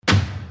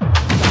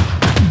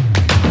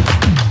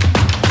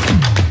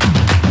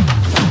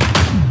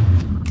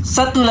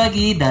satu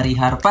lagi dari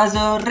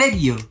Harpazo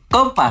Radio,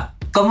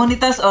 Kompak,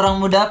 komunitas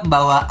orang muda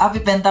pembawa api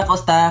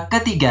Pentakosta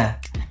ketiga.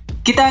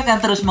 Kita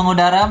akan terus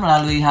mengudara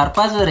melalui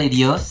Harpazo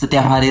Radio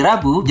setiap hari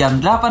Rabu jam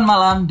 8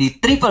 malam di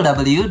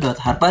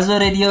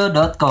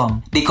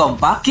www.harpazoradio.com. Di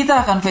Kompak,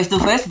 kita akan face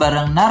to face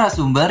bareng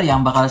narasumber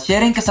yang bakal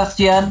sharing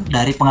kesaksian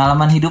dari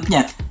pengalaman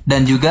hidupnya.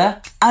 Dan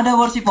juga ada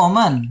worship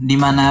moment, di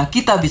mana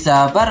kita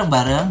bisa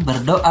bareng-bareng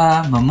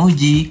berdoa,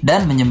 memuji,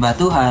 dan menyembah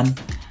Tuhan.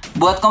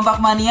 Buat Kompak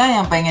Mania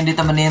yang pengen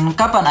ditemenin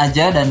kapan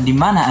aja dan di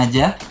mana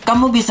aja,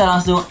 kamu bisa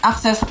langsung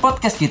akses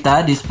podcast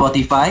kita di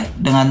Spotify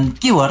dengan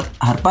keyword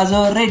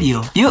Harpazo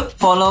Radio. Yuk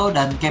follow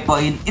dan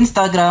kepoin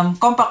Instagram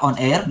Kompak On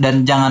Air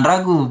dan jangan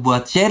ragu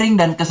buat sharing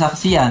dan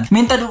kesaksian.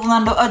 Minta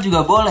dukungan doa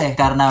juga boleh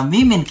karena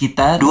mimin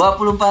kita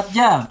 24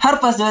 jam.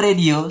 Harpazo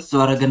Radio,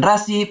 suara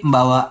generasi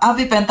pembawa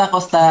api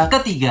Pentakosta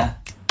ketiga.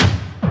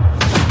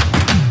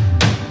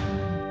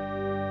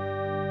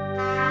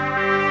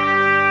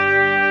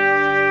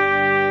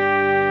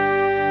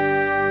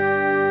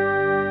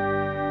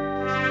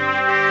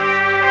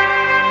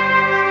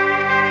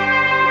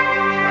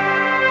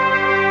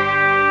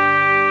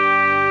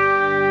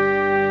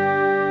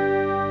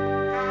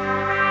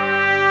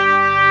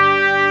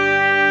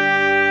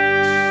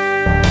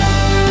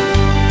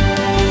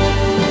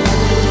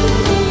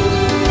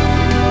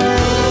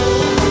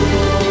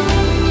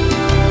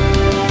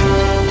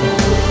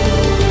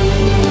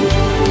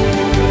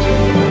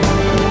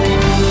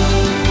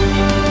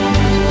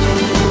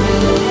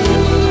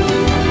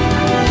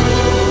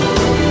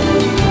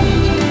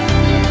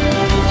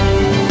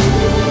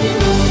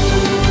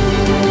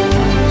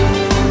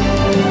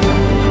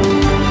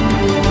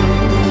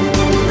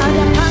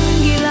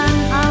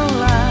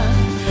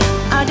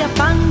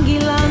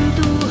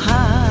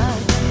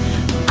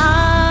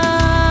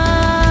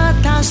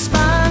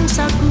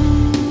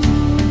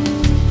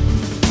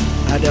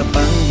 Ada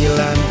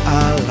panggilan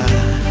Allah,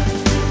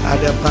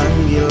 ada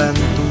panggilan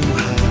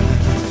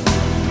Tuhan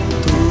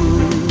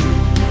untuk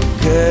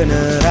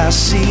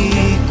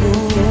generasiku.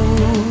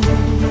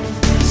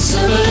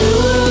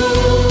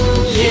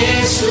 Sebelum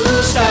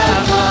Yesus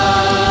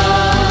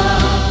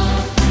datang,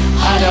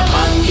 ada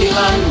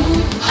panggilanmu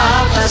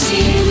atas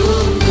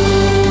hidupku.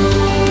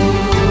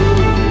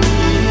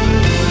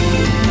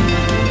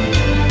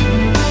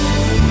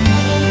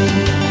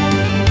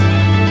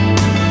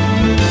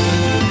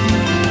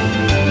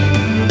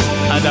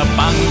 Ada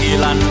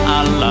panggilan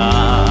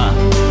Allah,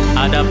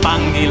 ada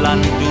panggilan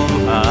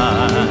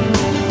Tuhan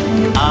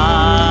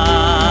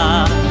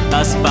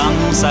atas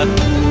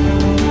bangsaku.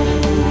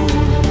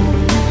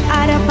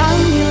 Ada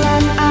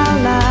panggilan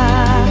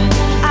Allah,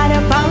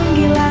 ada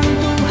panggilan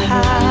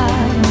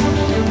Tuhan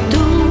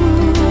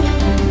untuk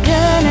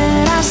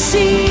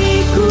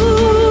generasiku.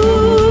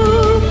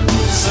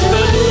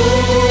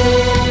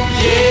 Sebelum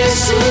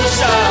Yesus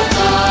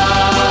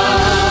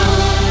datang,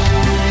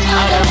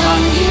 ada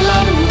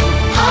panggilanmu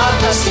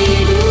atas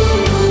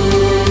hidupku.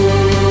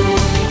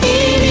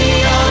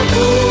 Ini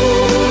aku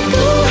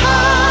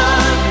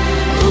Tuhan,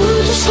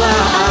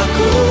 utuslah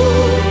aku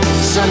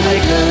sampai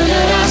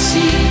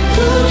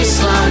generasiku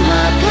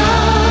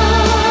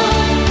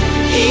diselamatkan.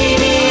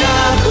 Ini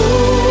aku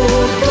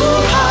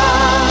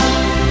Tuhan,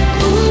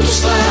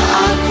 utuslah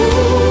aku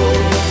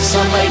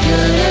sampai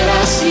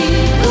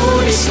generasiku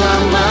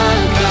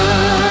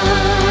diselamatkan.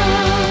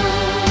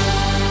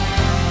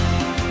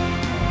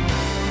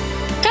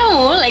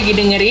 Kamu lagi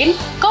dengerin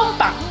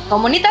Kompak,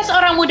 komunitas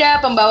orang muda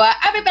pembawa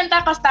api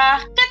Pentakosta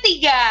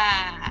ketiga.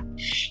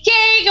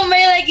 Yeay,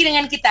 kembali lagi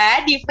dengan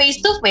kita di Face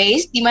to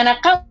Face, di mana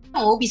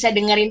kamu bisa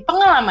dengerin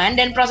pengalaman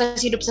dan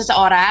proses hidup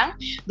seseorang,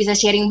 bisa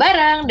sharing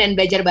bareng dan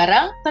belajar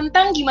bareng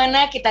tentang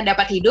gimana kita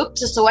dapat hidup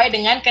sesuai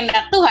dengan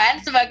kehendak Tuhan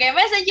sebagai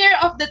messenger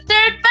of the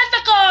third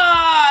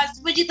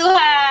Pentecost. Puji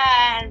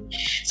Tuhan.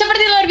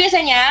 Seperti luar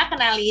biasanya,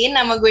 kenalin,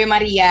 nama gue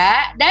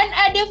Maria, dan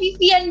ada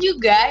Vivian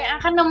juga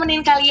yang akan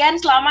nemenin kalian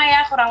selama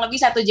ya kurang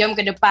lebih 1 jam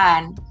ke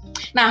depan.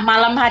 Nah,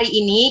 malam hari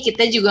ini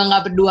kita juga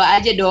nggak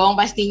berdua aja dong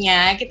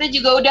pastinya. Kita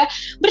juga udah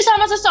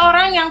bersama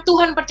seseorang yang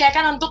Tuhan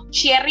percayakan untuk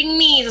sharing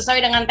nih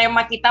sesuai dengan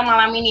tema kita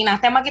malam ini. Nah,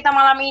 tema kita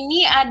malam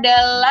ini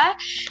adalah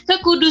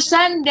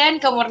kekudusan dan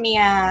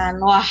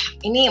kemurnian. Wah,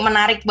 ini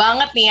menarik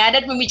banget nih ya.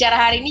 Dan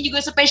pembicara hari ini juga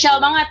spesial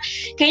banget.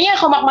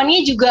 Kayaknya Kompak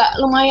Mania juga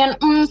lumayan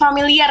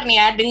familiar nih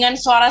ya dengan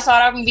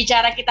suara-suara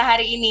pembicara kita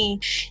hari ini.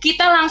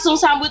 Kita langsung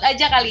sambut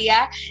aja kali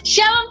ya.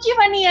 Shalom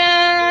Civania.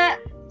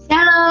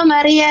 Shalom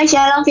Maria,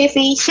 shalom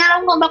Vivi,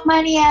 shalom Kompak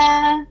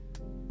Mania.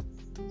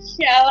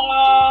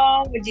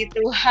 Shalom, puji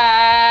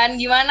Tuhan.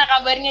 Gimana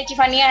kabarnya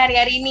Civania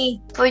hari-hari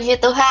ini?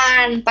 Puji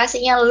Tuhan,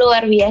 pastinya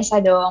luar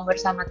biasa dong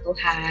bersama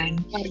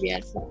Tuhan. Luar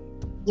biasa.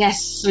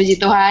 Yes, puji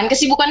Tuhan.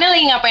 Kesibukannya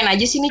lagi ngapain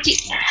aja sih nih, Ci?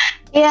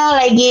 Ya,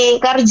 lagi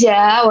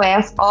kerja,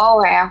 WFO,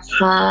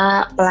 WFH,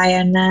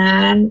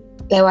 pelayanan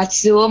lewat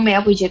Zoom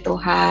ya, puji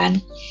Tuhan.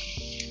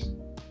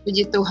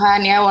 Puji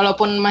Tuhan ya,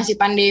 walaupun masih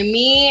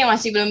pandemi,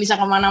 masih belum bisa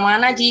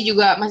kemana-mana, Ci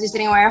juga masih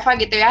sering WFH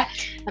gitu ya.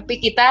 Tapi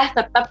kita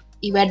tetap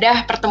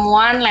ibadah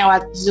pertemuan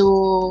lewat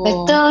Zoom.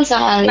 Betul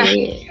sekali. Nah,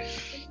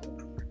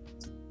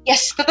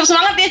 Yes, tetap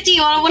semangat ya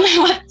Ci, walaupun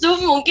lewat Zoom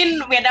mungkin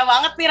beda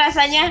banget nih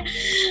rasanya.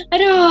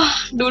 Aduh,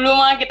 dulu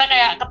mah kita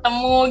kayak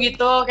ketemu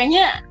gitu,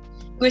 kayaknya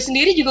gue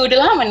sendiri juga udah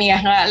lama nih ya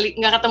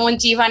nggak ketemu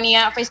Ci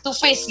Fania face to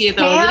face gitu.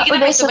 Jadi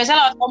kita face to face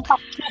lewat kompak.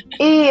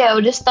 Iya,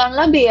 udah setahun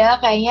lebih ya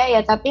kayaknya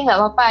ya, tapi nggak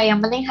apa-apa. Yang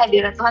penting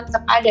hadirat Tuhan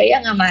tetap ada ya,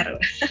 nggak Mar.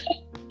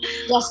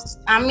 Yes,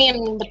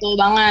 amin, betul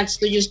banget,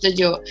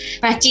 setuju.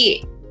 Nah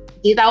Ci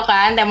tahu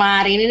kan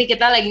tema hari ini nih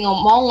kita lagi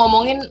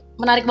ngomongin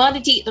menarik banget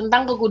nih Ci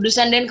tentang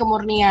kekudusan dan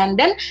kemurnian.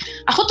 Dan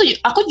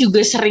aku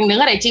juga sering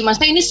dengar ya Ci,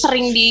 maksudnya ini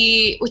sering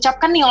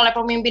diucapkan nih oleh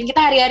pemimpin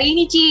kita hari-hari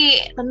ini Ci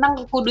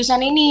tentang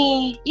kekudusan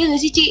ini. Iya nggak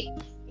sih Ci?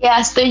 Ya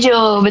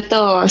setuju,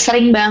 betul.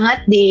 Sering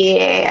banget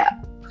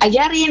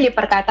diajarin,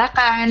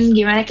 diperkatakan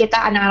gimana kita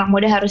anak-anak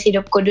muda harus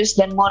hidup kudus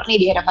dan murni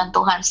di hadapan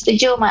Tuhan.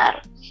 Setuju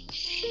Mar?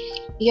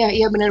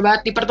 Iya benar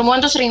banget. Di pertemuan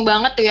tuh sering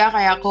banget tuh ya,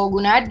 kayak Ko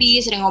Gunadi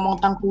sering ngomong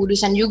tentang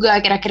kekudusan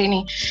juga akhir-akhir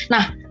ini.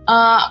 Nah,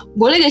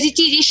 boleh gak sih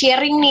Cici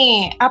sharing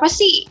nih, apa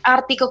sih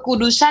arti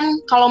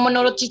kekudusan kalau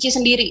menurut Cici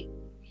sendiri?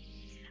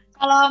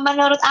 Kalau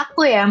menurut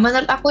aku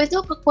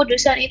itu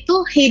kekudusan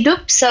itu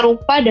hidup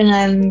serupa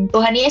dengan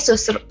Tuhan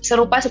Yesus,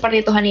 serupa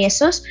seperti Tuhan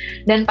Yesus,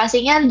 dan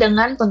pastinya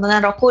dengan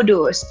tuntunan Roh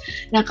Kudus.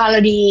 Nah, kalau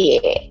di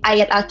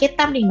ayat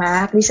Alkitab nih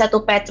Mak, di 1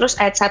 Petrus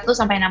ayat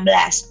 1-16.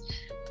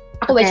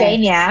 Aku bacain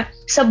ya.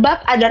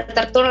 Sebab ada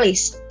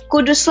tertulis,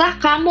 kuduslah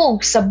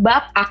kamu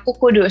sebab aku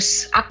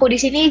kudus. Aku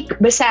di sini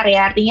besar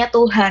ya, artinya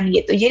Tuhan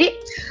gitu. Jadi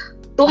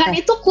Tuhan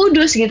itu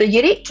kudus gitu.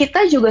 Jadi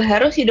kita juga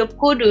harus hidup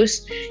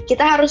kudus.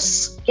 Kita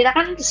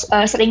kan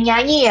sering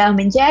nyanyi ya,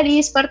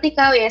 menjadi seperti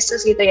Kau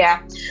Yesus gitu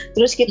ya.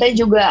 Terus kita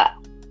juga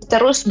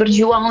terus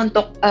berjuang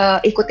untuk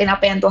ikutin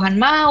apa yang Tuhan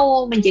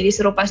mau, menjadi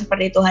serupa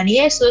seperti Tuhan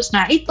Yesus.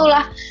 Nah,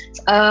 itulah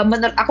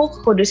menurut aku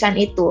kekudusan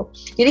itu.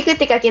 Jadi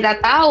ketika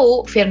kita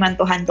tahu firman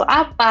Tuhan itu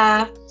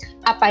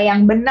apa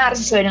yang benar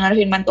sesuai dengan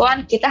firman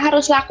Tuhan, kita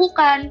harus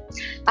lakukan.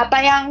 Apa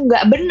yang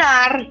nggak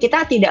benar,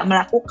 kita tidak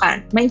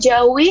melakukan.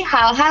 Menjauhi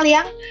hal-hal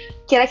yang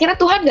kira-kira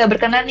Tuhan nggak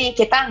berkenan nih,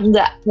 kita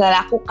nggak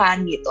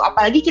lakukan gitu.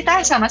 Apalagi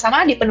kita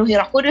sama-sama dipenuhi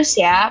Roh Kudus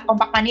ya.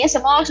 Kompak Mania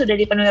semua sudah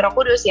dipenuhi Roh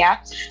Kudus ya.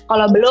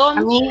 Kalau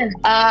belum,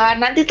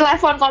 nanti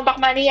telepon Kompak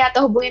Mania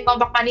atau hubungin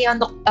Kompak Mania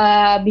untuk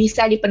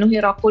bisa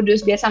dipenuhi Roh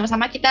Kudus, biar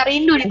sama-sama kita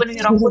rindu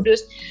dipenuhi Roh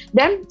Kudus.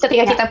 Dan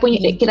ketika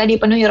kita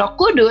dipenuhi Roh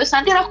Kudus,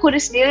 nanti Roh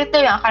Kudus sendiri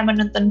tuh yang akan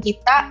menuntun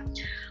kita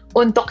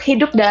untuk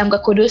hidup dalam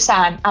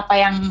kekudusan. Apa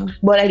yang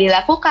boleh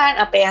dilakukan,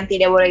 apa yang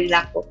tidak boleh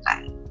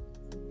dilakukan.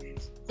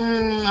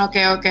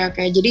 Oke.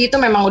 Jadi itu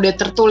memang udah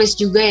tertulis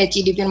juga ya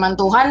Ci di firman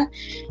Tuhan.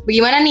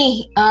 Bagaimana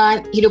nih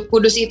hidup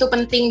kudus itu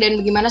penting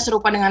dan bagaimana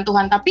serupa dengan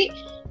Tuhan. Tapi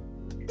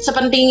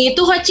sepenting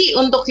itu Ci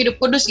untuk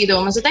hidup kudus gitu.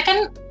 Maksudnya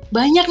kan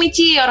banyak nih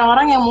Ci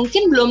orang-orang yang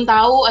mungkin belum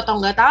tahu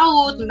atau nggak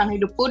tahu tentang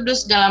hidup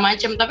kudus segala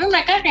macam. Tapi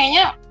mereka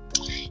kayaknya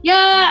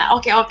ya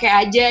oke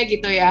aja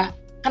gitu ya.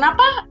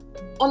 Kenapa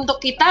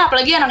untuk kita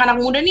apalagi anak-anak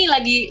muda nih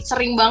lagi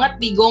sering banget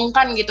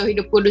digongkan gitu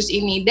hidup kudus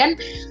ini. Dan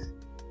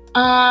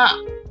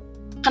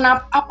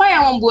kenapa, apa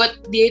yang membuat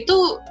dia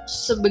itu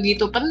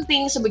sebegitu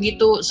penting,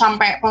 sebegitu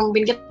sampai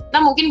pemimpin kita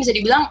mungkin bisa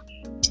dibilang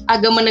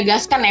agak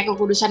menegaskan ya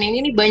kekudusan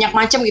ini nih banyak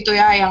macam gitu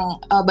ya yang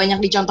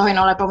banyak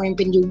dicontohin oleh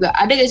pemimpin juga.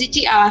 Ada gak sih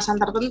Ci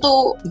alasan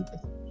tertentu?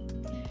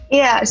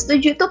 Iya,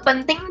 setuju, itu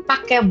penting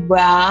pakai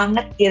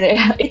banget gitu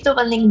ya. Itu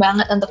penting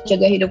banget untuk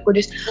jaga hidup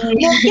kudus.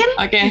 Mungkin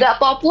nggak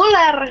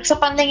populer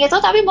sepenting itu,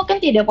 tapi mungkin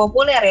tidak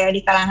populer ya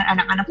di kalangan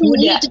anak-anak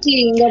muda. Itu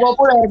sih nggak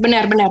populer,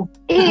 benar-benar.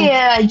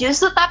 Iya,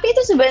 justru tapi itu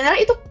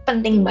sebenarnya itu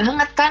penting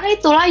banget karena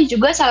itulah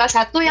juga salah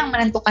satu yang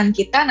menentukan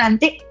kita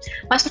nanti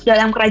masuk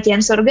dalam kerajaan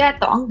surga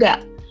atau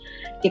enggak.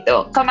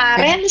 Gitu.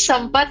 Kemarin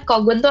sempat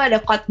Kogun tuh ada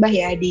khotbah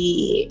ya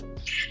di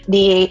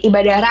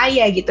ibadah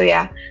raya gitu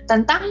ya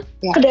tentang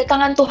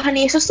kedatangan Tuhan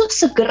Yesus tuh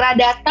segera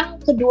datang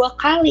kedua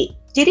kali.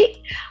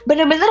 Jadi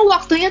benar-benar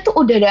waktunya tuh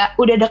udah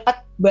dekat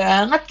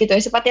banget gitu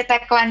ya, seperti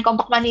tagline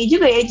Kompak Mania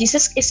juga ya,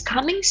 Jesus is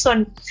coming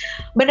soon.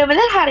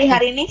 Benar-benar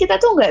hari-hari ini kita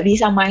tuh nggak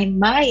bisa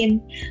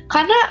main-main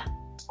karena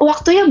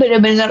waktunya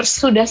benar-benar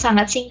sudah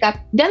sangat singkat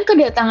dan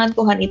kedatangan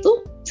Tuhan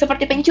itu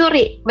seperti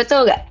pencuri,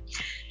 betul nggak?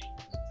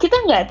 Kita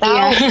nggak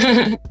tahu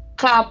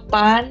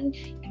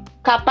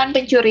kapan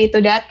pencuri itu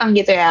datang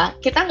gitu ya.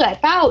 Kita nggak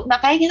tahu,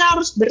 makanya kita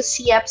harus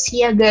bersiap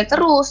siaga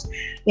terus.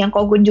 Yang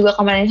Kogun juga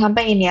kemarin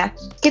sampaikan ya.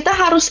 Kita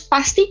harus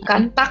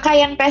pastikan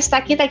pakaian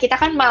pesta kita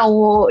kan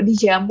mau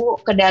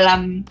dijamu ke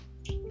dalam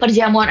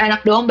perjamuan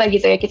anak domba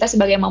gitu ya. Kita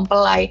sebagai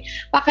mempelai.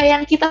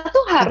 Pakaian kita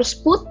tuh harus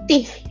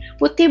putih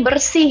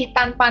bersih,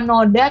 tanpa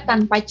noda,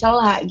 tanpa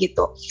celah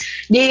gitu.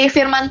 Di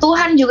firman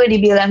Tuhan juga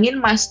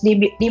dibilangin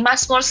di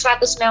Mazmur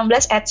 119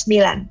 ayat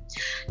 9.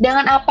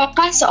 Dengan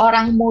apakah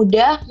seorang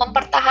muda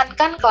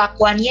mempertahankan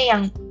kelakuannya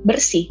yang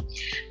bersih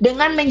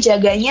dengan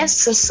menjaganya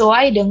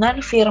sesuai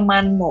dengan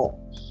firman-Mu.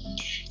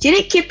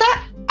 Jadi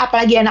kita,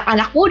 apalagi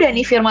anak-anak muda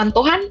nih, firman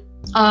Tuhan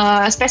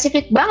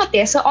spesifik banget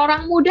ya,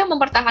 seorang muda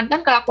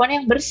mempertahankan kelakuan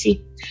yang bersih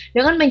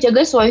dengan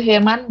menjaga sesuai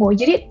firman-Mu.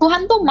 Jadi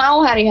Tuhan tuh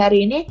mau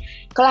hari-hari ini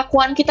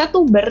kelakuan kita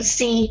tuh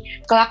bersih,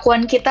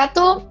 kelakuan kita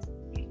tuh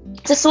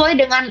sesuai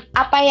dengan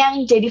apa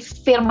yang jadi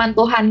firman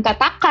Tuhan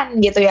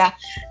katakan gitu ya.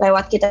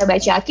 Lewat kita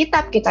baca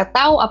Alkitab, kita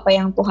tahu apa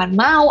yang Tuhan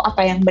mau,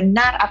 apa yang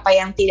benar, apa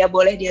yang tidak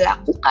boleh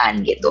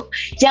dilakukan gitu.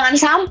 Jangan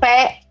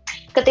sampai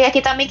ketika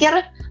kita mikir,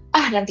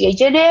 nanti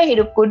aja deh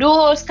hidup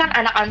kudus, kan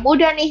anak-anak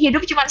muda nih,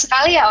 hidup cuma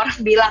sekali ya orang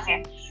bilang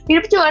ya.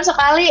 Hidup cuma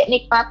sekali,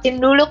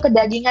 nikmatin dulu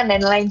kedagingan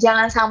dan lain.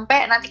 Jangan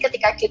sampai nanti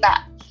ketika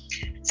kita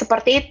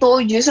seperti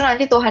itu, justru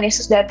nanti Tuhan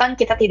Yesus datang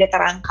kita tidak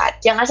terangkat.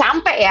 Jangan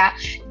sampai ya.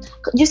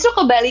 Justru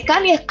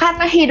kebalikannya,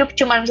 karena hidup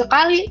cuma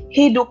sekali,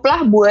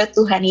 hiduplah buat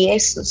Tuhan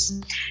Yesus.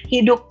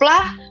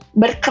 Hiduplah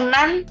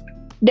berkenan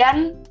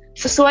dan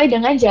sesuai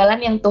dengan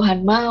jalan yang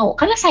Tuhan mau.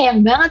 Karena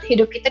sayang banget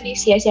hidup kita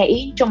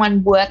disia-siain cuma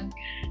buat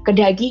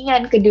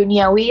kedagingan,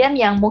 keduniawian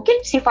yang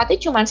mungkin sifatnya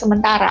cuma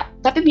sementara.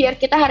 Tapi biar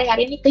kita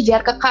hari-hari ini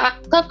kejar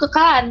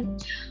kekekalan.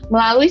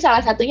 Melalui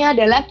salah satunya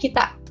adalah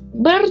kita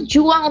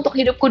berjuang untuk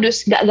hidup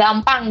kudus. Gak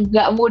gampang,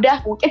 gak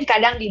mudah, mungkin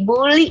kadang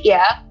dibully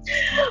ya,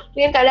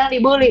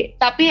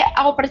 tapi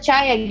aku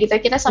percaya gitu,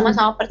 kita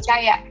sama-sama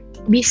percaya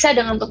bisa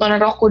dengan tuntunan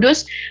Roh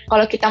Kudus.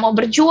 Kalau kita mau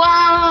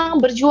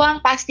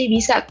berjuang pasti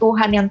bisa,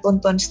 Tuhan yang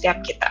tuntun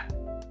setiap kita.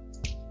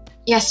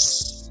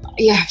 Yes,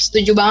 ya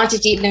setuju banget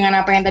Cici dengan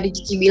apa yang tadi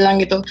Cici bilang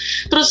gitu.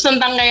 Terus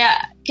tentang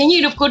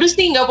kayaknya hidup kudus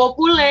nih gak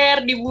populer,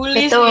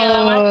 dibully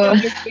segala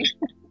macam gitu.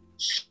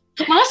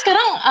 Malah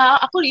sekarang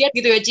aku lihat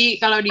gitu ya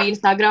Ci, kalau di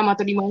Instagram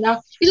atau di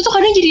mana itu tuh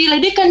kadang jadi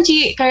ledekan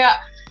Ci, kayak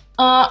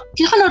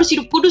kita kan harus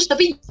hidup kudus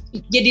tapi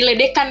jadi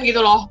ledekan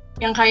gitu loh,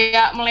 yang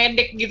kayak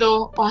meledek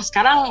gitu. Wah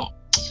sekarang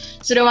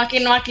sudah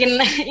makin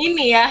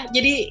ini ya,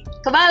 jadi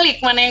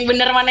kebalik, mana yang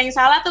benar mana yang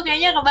salah tuh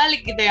kayaknya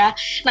kebalik gitu ya.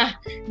 Nah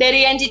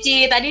dari yang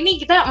Cici tadi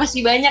nih kita masih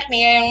banyak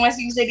nih ya yang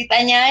masih bisa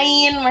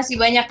ditanyain, masih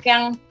banyak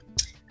yang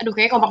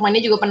kayak Kompak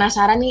Mania juga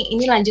penasaran nih,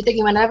 ini lanjutnya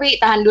gimana, tapi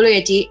tahan dulu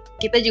ya Ci,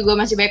 kita juga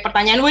masih banyak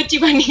pertanyaan buat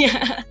Ci Mania.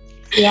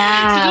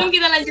 Ya. Sebelum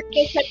kita lanjut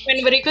ke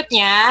segmen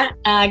berikutnya,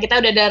 kita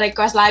udah ada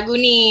request lagu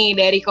nih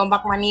dari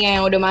Kompak Mania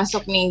yang udah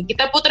masuk nih.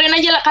 Kita puterin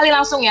aja kali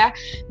langsung ya.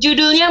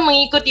 Judulnya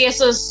Mengikut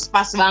Yesus,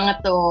 pas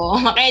banget tuh.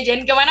 Makanya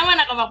jangan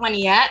kemana-mana Kompak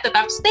Mania,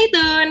 tetap stay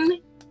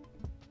tune.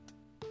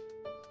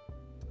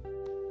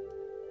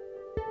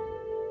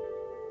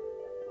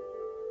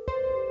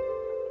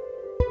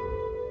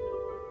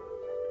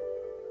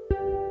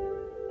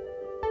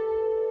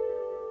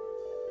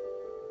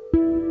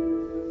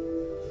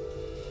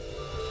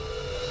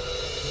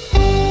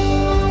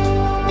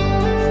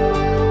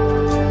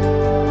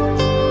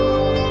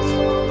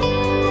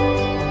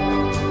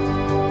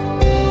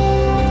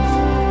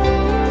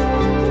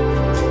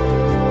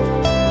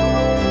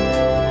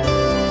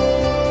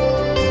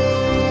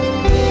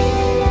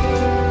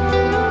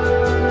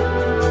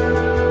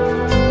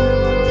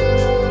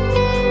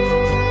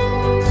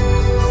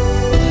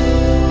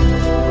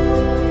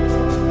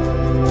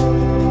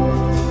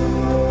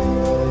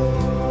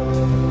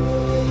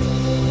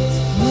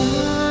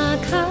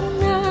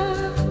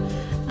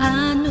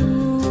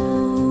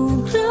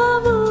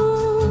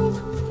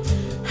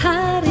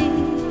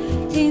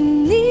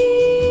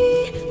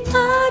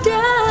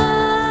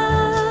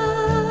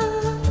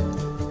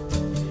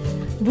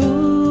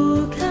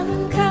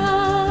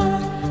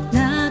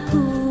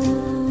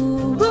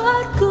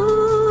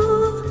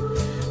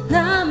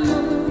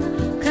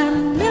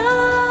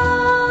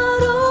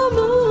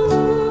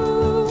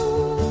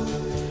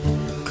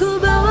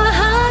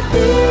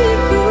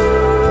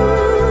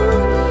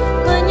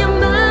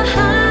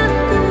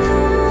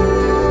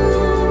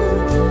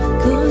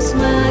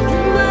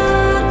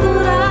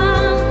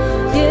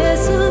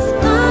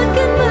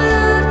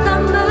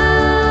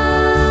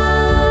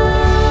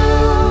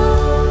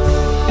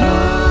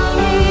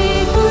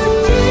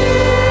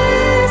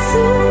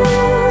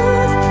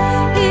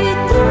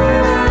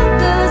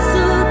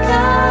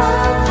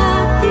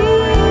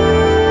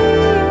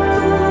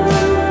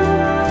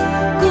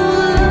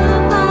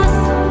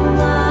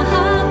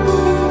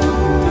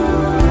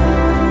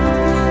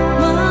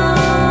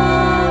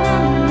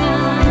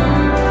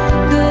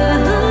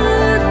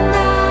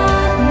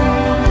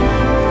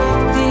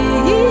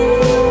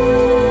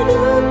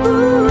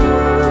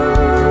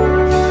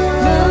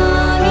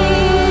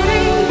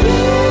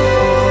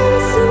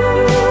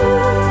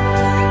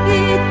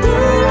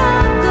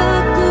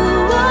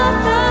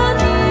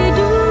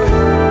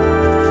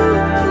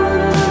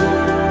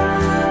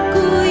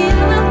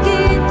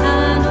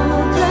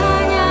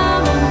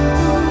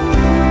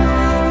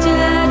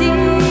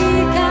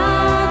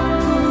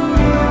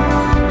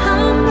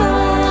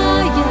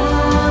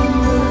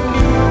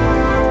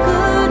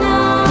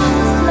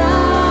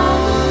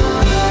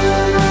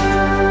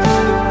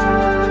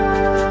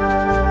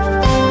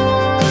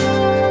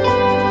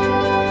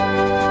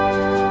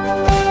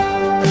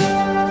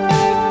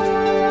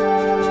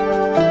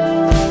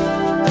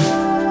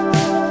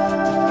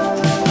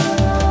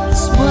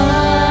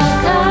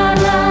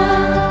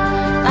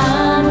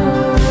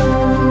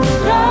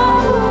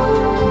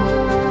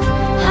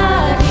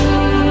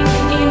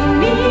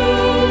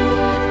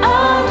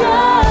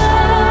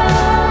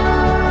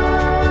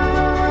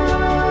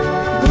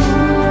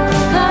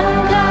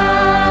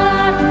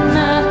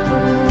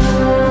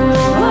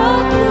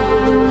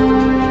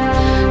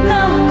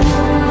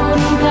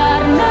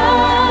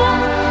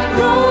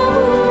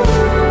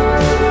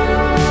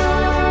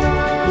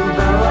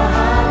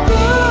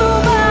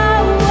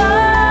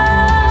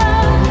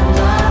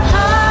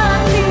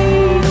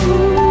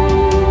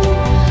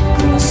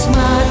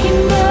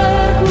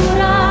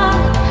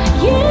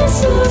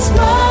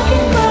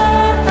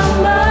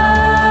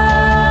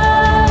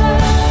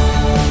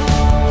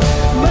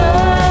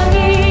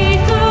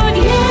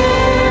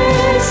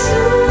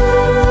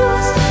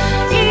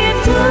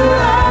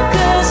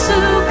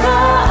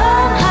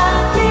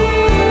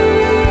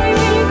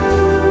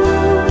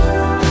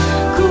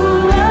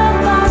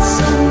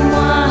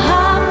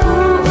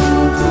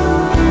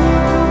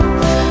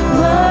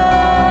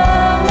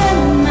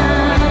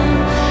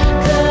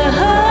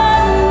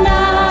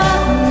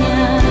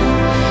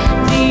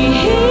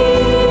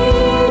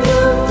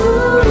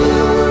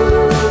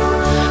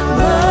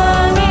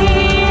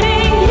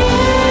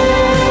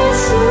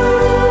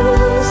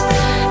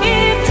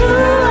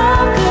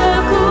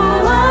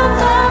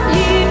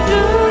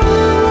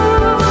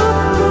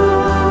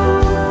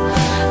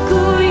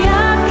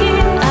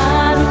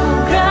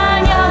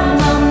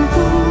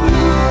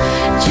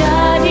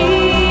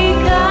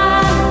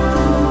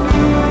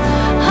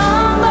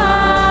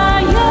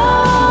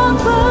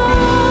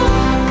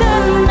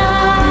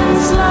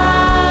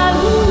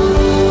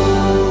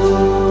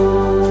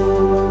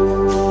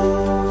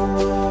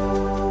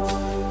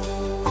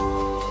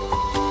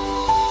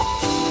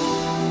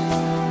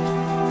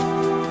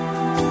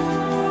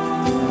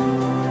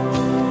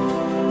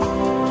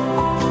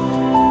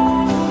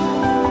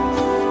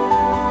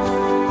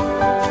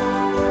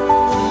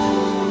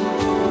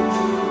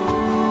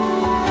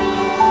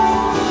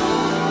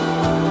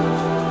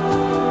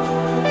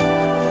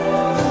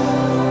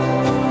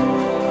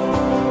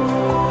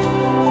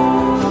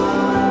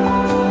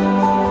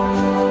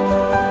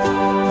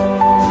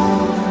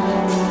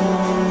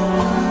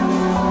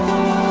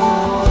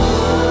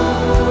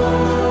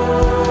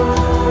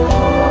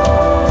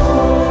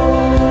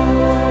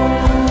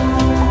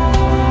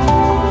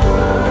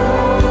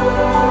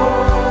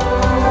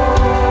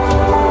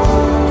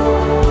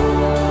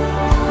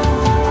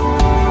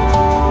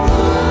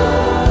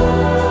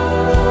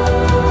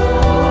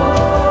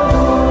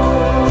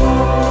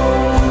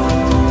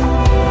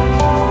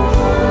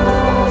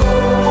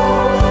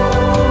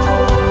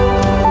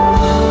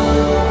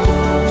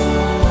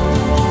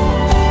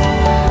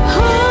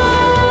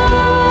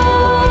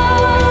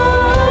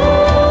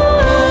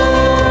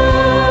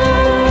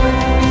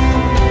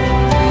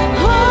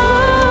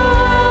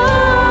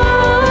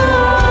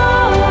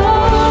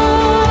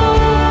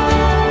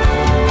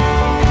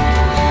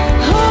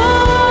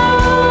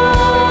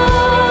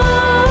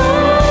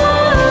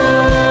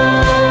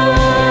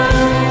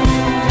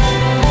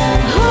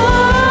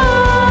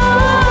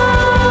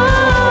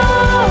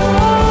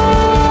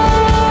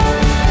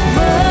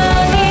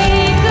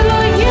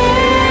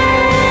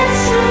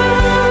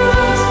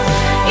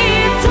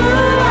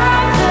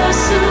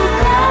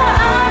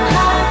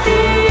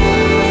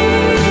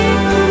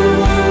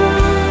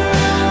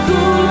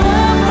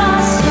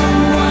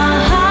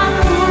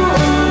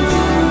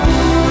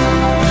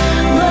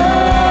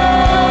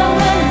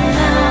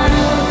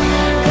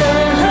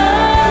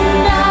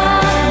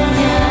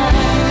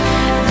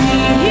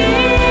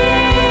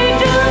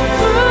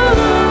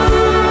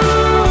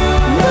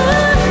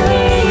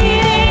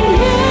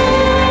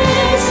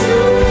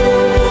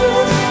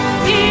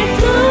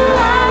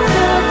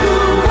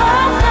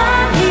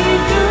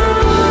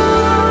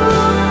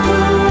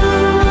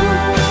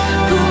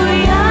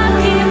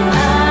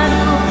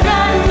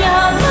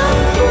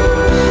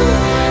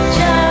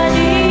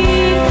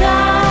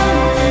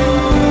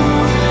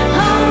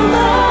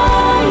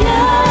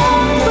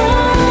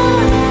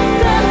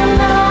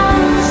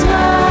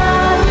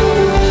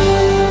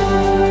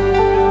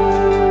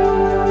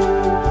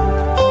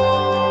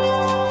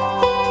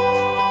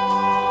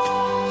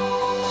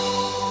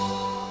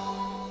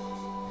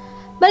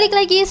 Balik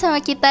lagi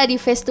sama kita di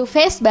Face to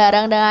Face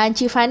bareng dengan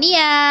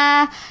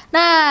Civania.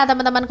 Nah,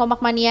 teman-teman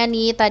Kompak Mania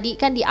nih, tadi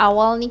kan di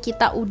awal nih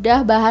kita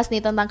udah bahas nih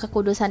tentang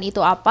kekudusan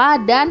itu apa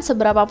dan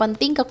seberapa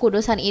penting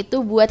kekudusan itu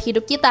buat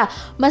hidup kita.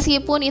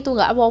 Meskipun itu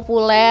nggak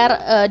populer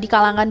di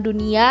kalangan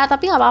dunia,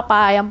 tapi nggak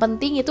apa-apa. Yang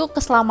penting itu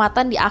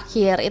keselamatan di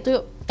akhir,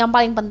 itu yang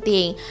paling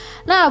penting.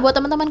 Nah, buat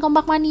teman-teman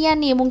Kompak Mania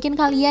nih, mungkin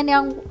kalian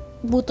yang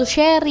butuh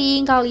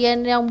sharing,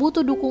 kalian yang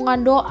butuh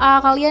dukungan doa,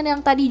 kalian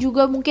yang tadi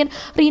juga mungkin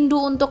rindu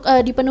untuk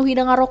dipenuhi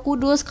dengan Roh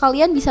Kudus,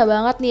 kalian bisa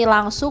banget nih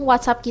langsung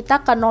WhatsApp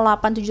kita ke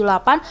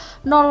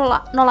 0878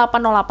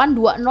 0808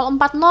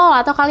 2040,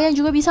 atau kalian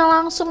juga bisa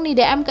langsung nih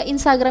DM ke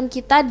Instagram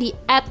kita di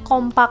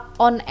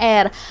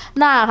 @kompakonair.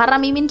 Nah, karena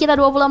Mimin kita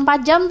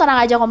 24 jam,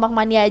 tenang aja Kompak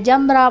Mania,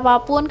 jam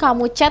berapapun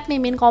kamu chat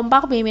Mimin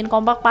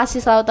Kompak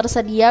pasti selalu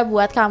tersedia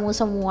buat kamu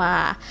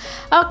semua.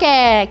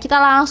 Oke, kita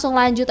langsung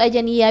lanjut aja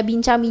nih ya,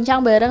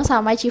 bincang-bincang bareng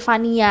sama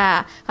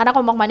Civania. Karena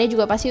Kompak Mania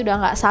juga pasti udah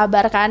gak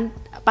sabar kan,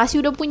 pasti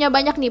udah punya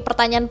banyak nih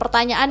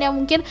pertanyaan-pertanyaan yang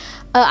mungkin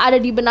ada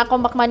di benak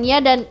Kompak Mania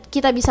dan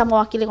kita bisa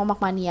mewakili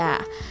Kompak Mania.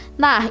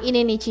 Nah,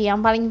 ini nih Ci,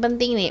 yang paling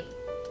penting nih,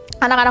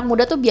 anak-anak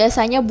muda tuh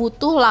biasanya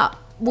butuh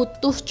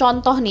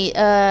contoh nih,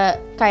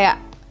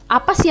 kayak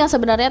apa sih yang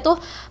sebenarnya tuh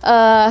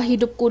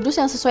hidup kudus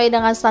yang sesuai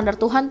dengan standar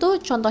Tuhan tuh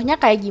contohnya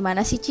kayak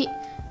gimana sih Ci?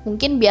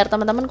 Mungkin biar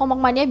teman-teman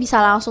Kompak Mania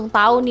bisa langsung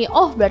tahu nih,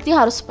 oh berarti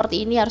harus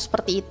seperti ini, harus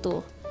seperti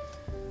itu.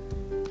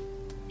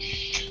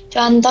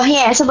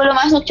 Contohnya, sebelum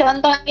masuk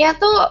contohnya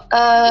tuh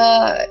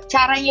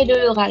caranya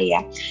dulu kali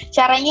ya.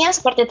 Caranya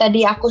seperti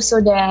tadi aku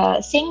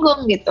sudah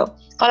singgung gitu.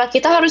 Kalau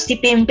kita harus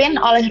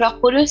dipimpin oleh Roh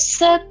Kudus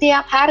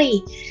setiap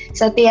hari.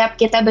 Setiap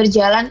kita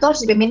berjalan tuh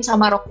harus dipimpin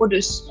sama Roh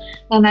Kudus.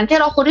 Nah, nanti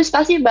Roh Kudus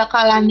pasti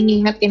bakalan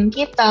ngingetin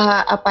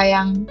kita apa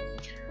yang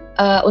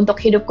untuk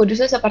hidup kudus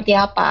itu seperti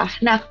apa.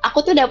 Nah, aku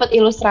tuh dapat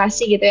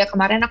ilustrasi gitu ya.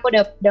 Kemarin aku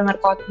udah dengar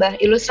khotbah.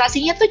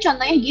 Ilustrasinya tuh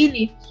contohnya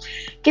gini.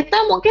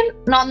 Kita mungkin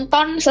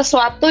nonton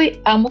sesuatu,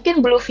 mungkin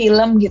blue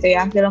film gitu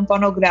ya, film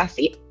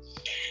pornografi.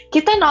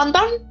 Kita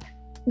nonton,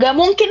 gak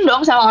mungkin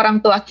dong sama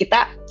orang tua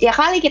kita. Ya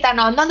kali kita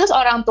nonton terus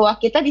orang tua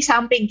kita di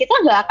samping, kita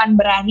gak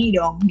akan berani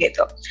dong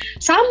gitu.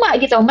 Sama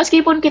gitu,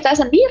 meskipun kita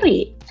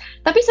sendiri,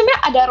 tapi sebenarnya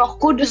ada Roh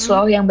Kudus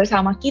loh yang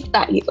bersama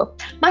kita gitu.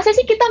 Masa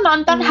sih kita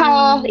nonton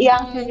hal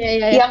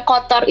yang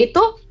kotor itu,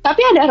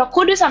 tapi ada Roh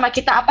Kudus sama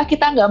kita, apa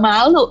kita nggak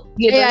malu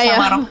gitu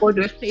sama Roh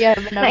Kudus?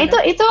 Nah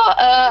itu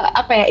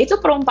apa ya? Itu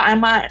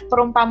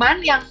perumpamaan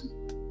yang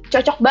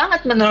cocok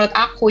banget menurut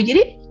aku.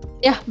 Jadi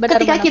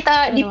ketika kita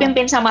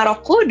dipimpin sama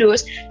Roh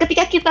Kudus,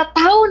 ketika kita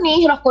tahu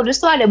nih Roh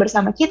Kudus tuh ada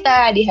bersama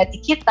kita di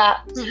hati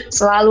kita,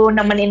 selalu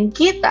nemenin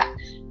kita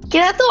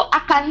tuh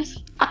akan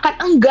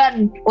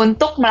enggan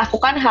untuk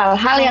melakukan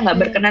hal-hal yang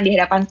nggak berkenan di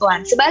hadapan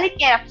Tuhan.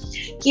 Sebaliknya,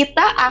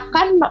 kita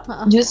akan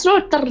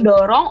justru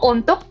terdorong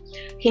untuk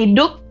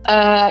hidup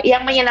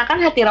yang menyenangkan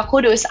hati Roh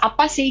Kudus.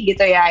 Apa sih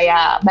gitu ya? Ya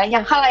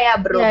banyak hal ya,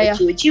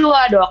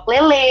 berjiwa-jiwa, doa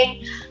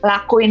keliling,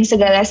 lakuin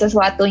segala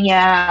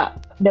sesuatunya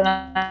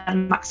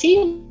dengan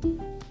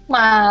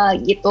maksimal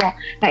gitu.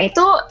 Nah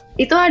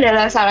itu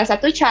adalah salah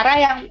satu cara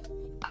yang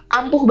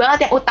ampuh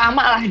banget, yang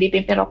utama lah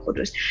dipimpin Roh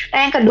Kudus.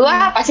 Nah yang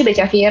kedua pasti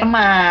baca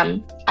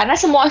firman, karena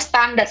semua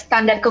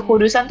standar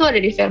kekudusan tuh ada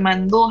di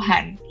firman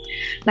Tuhan.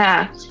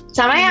 Nah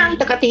sama yang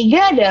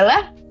ketiga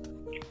adalah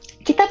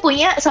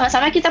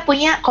sama-sama kita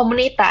punya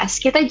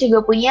komunitas. Kita juga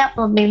punya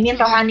pemimpin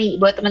rohani.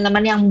 Buat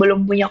teman-teman yang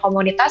belum punya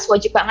komunitas,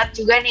 wajib banget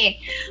juga nih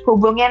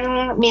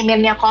hubungin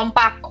mimpinnya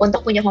Kompak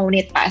untuk punya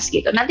komunitas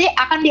gitu. Nanti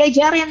akan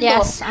diajarin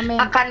tuh, amin.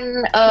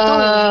 Akan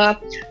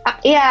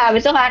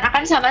betul kan?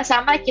 Akan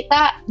sama-sama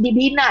kita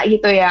dibina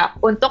gitu ya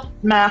untuk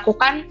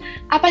melakukan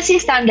apa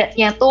sih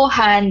standarnya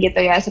Tuhan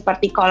gitu ya.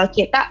 Seperti kalau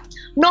kita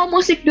no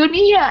musik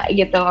dunia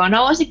gitu,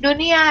 betul.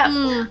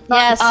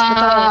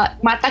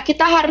 Mata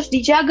kita harus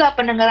dijaga,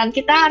 pendengaran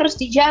kita harus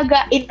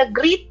dijaga,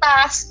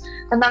 integritas,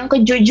 tentang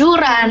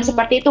kejujuran,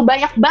 seperti itu.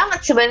 Banyak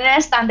banget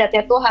sebenarnya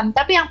standarnya Tuhan.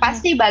 Tapi yang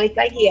pasti balik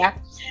lagi ya,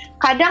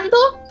 kadang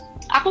tuh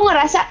aku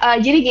ngerasa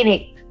jadi gini,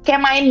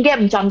 kayak main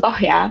game contoh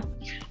ya.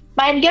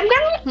 Main game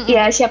kan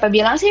ya siapa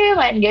bilang sih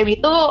main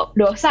game itu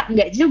dosa?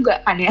 Enggak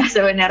juga kan ya,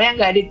 sebenarnya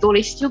nggak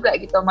ditulis juga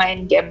gitu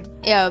main game.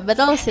 Ya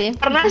betul sih.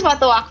 Pernah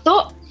suatu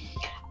waktu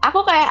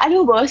aku kayak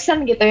aduh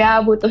bosen gitu ya,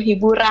 butuh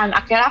hiburan.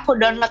 Akhirnya aku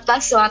download lah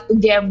suatu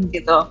game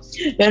gitu.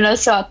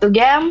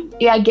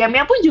 Ya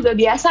gamenya pun juga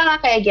biasa lah,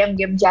 kayak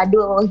game-game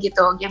jadul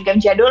gitu. Game-game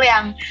jadul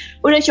yang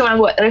udah cuma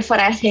buat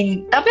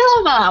refreshing. Tapi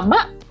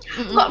lama-lama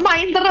kok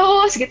main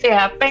terus gitu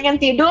ya. Pengen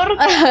tidur,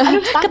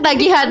 aduh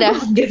ketagihan ya?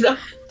 Gitu.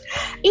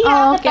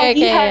 Iya,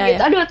 ketagihan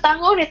gitu. Aduh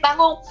tanggung.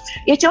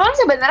 Ya cuman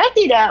sebenarnya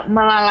tidak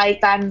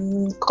melalaikan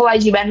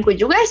kewajibanku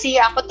juga sih.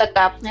 Aku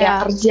tetap ya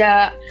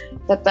kerja,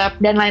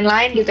 tetap dan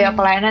lain-lain gitu ya,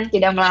 pelayanan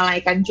tidak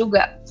melalaikan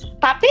juga.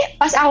 Tapi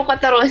pas aku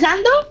keterusan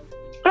tuh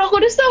Roh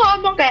Kudus tuh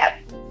ngomong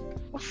kayak,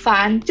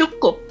 Van,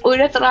 cukup,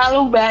 udah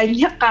terlalu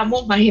banyak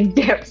kamu main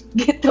game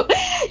gitu.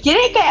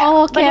 Jadi kayak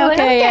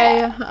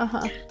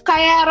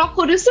kayak Roh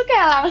Kudus tuh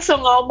kayak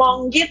langsung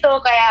ngomong gitu,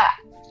 kayak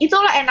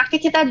itulah enaknya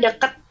kita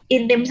deket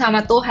intim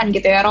sama Tuhan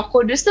gitu ya. Roh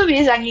Kudus tuh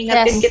bisa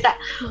ngingetin kita,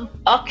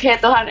 oke,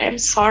 Tuhan,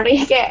 I'm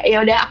sorry, kayak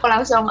ya udah aku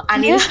langsung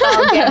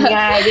uninstall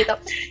game-nya gitu.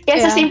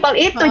 Kayak sesimpel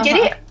itu.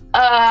 Jadi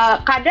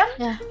kadang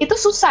itu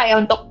susah ya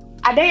untuk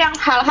ada yang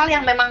hal-hal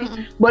yang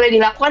memang boleh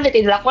dilakukan dan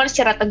tidak dilakukan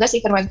secara tegas di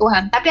firman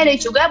Tuhan. Tapi ada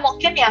juga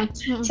mungkin yang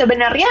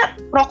sebenarnya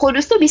Roh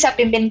Kudus tuh bisa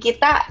pimpin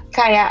kita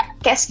kayak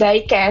case by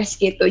case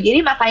gitu.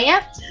 Jadi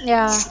makanya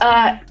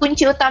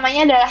kunci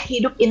utamanya adalah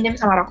hidup intim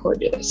sama Roh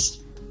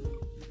Kudus.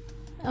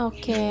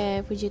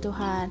 Oke, puji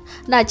Tuhan.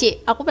 Nah,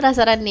 Ci, aku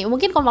penasaran nih.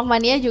 Mungkin Kompak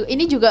Mania juga,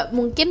 ini juga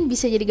mungkin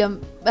bisa jadi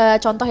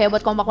contoh ya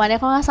buat Kompak Mania.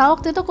 Kalau nggak salah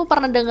waktu itu aku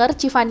pernah dengar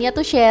Civania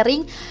tuh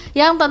sharing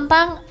yang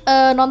tentang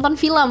nonton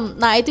film.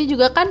 Nah, itu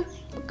juga kan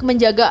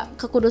menjaga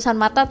kekudusan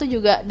mata tuh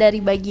juga dari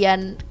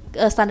bagian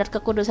standar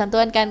kekudusan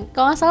Tuhan kan.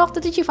 Kalau nggak salah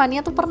waktu itu Civania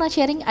tuh pernah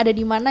sharing ada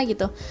di mana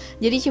gitu.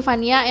 Jadi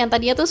Civania yang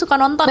tadinya tuh suka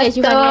nonton ya,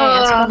 Civania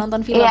ya, suka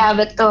nonton film. Iya,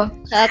 betul.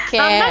 Oke,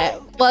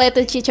 boleh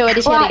tuh Ci coba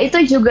di-sharing. Wah,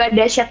 itu juga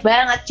dahsyat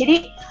banget. Jadi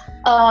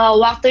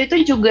waktu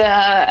itu juga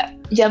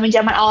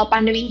zaman-zaman awal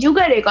pandemi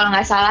juga deh kalau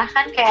nggak salah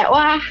kan, kayak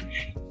wah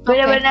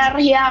benar-benar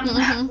yang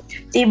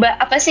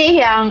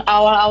yang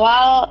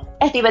awal-awal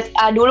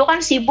dulu kan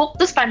sibuk,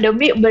 terus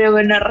pandemi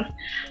benar-benar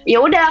ya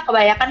udah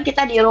kebanyakan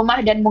kita di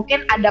rumah dan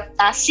mungkin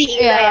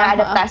adaptasi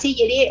adaptasi,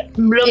 jadi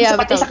belum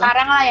seperti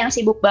sekarang lah yang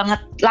sibuk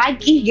banget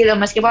lagi gitu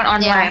meskipun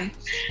online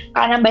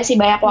karena masih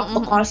banyak waktu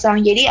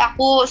kosong. Jadi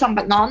aku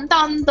sempat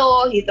nonton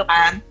tuh gitu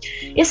kan.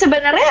 Ya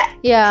sebenarnya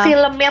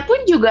filmnya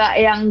pun juga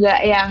yang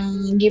nggak yang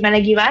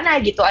gimana-gimana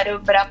gitu, ada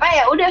beberapa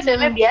ya udah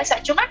filmnya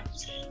biasa, cuman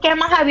kayak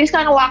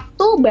menghabiskan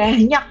waktu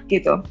banyak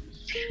gitu.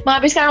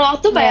 Menghabiskan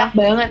waktu banyak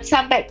banget,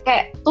 sampai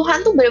kayak Tuhan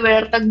tuh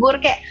benar-benar tegur,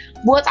 kayak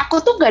buat aku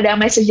tuh gak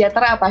damai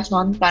sejahtera pas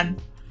nonton.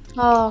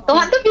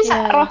 Tuhan tuh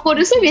bisa, Roh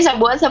Kudus tuh bisa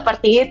buat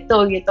seperti itu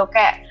gitu,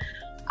 kayak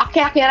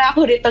akhirnya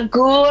aku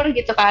ditegur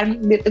gitu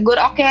kan,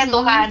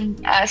 Tuhan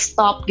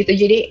stop gitu.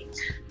 Jadi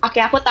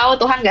aku tahu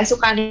Tuhan gak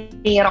suka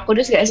nih, Roh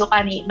Kudus gak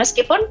suka nih,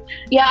 meskipun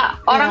ya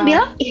orang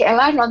bilang ih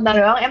elah nonton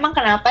doang, emang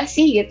kenapa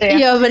sih gitu ya.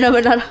 Iya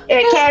benar-benar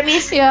kayak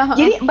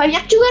jadi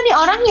banyak juga nih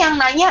orang yang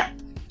nanya,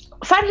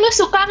 Van, lu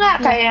suka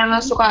nggak kayak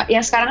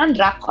yang sekarang kan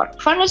drakor?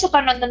 Van, lu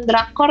suka nonton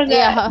drakor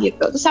nggak? Gitu.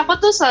 Terus aku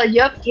tuh selalu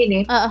jawab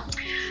gini,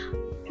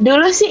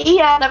 dulu sih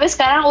iya, tapi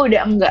sekarang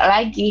udah enggak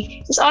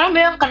lagi. Terus orang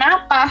bilang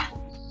kenapa?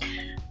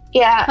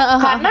 Ya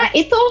karena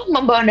itu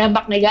membawa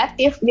dampak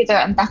negatif gitu,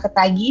 entah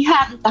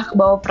ketagihan, entah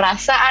kebawa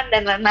perasaan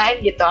dan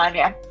lain-lain gitu kan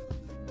ya.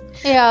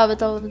 Iya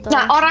betul.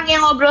 Nah orang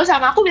yang ngobrol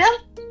sama aku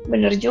bilang,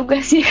 bener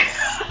juga sih.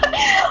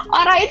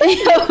 orang itu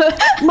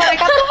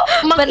mereka tuh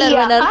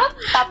mengiyakan, Benar-benar.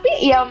 tapi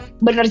ya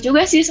bener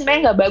juga sih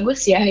sebenarnya nggak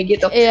bagus ya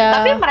gitu. Iya.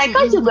 Tapi mereka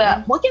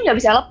juga mungkin nggak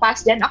bisa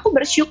lepas, dan aku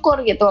bersyukur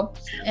gitu.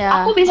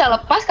 Iya. Aku bisa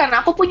lepas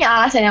karena aku punya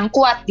alasan yang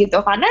kuat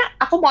gitu, karena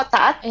aku mau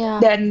taat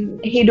Iya.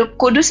 dan hidup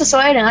kudus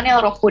sesuai dengan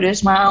yang Roh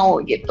Kudus mau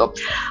gitu.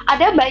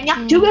 Ada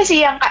banyak juga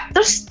sih yang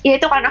terus ya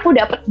itu kan aku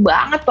dapet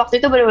banget waktu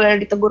itu, benar-benar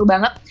ditegur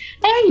banget.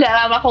 Nggak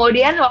lama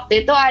kemudian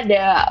waktu itu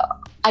ada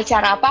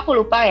acara apa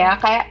aku lupa ya,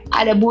 kayak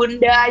ada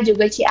Bunda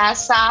juga Ci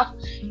Asaf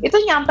itu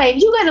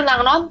nyampein juga tentang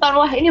nonton.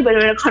 Wah, ini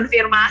benar-benar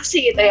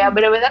konfirmasi gitu ya,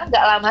 benar-benar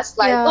nggak lama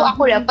setelah Ya. itu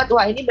aku dapet,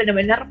 wah ini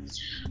benar-benar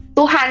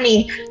Tuhan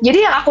nih. Jadi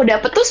yang aku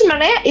dapet tuh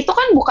sebenarnya itu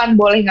kan bukan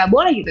boleh nggak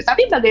boleh gitu,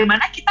 tapi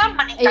bagaimana kita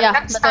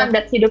meningkatkan betul.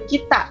 standar hidup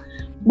kita.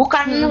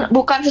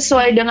 Bukan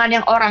sesuai dengan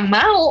yang orang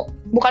mau,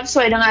 bukan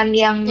sesuai dengan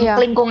yang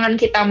lingkungan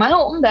kita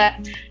mau, enggak,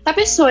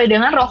 tapi sesuai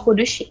dengan Roh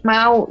Kudus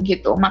mau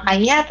gitu.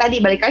 Makanya tadi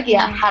balik lagi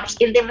ya, harus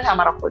intim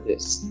sama Roh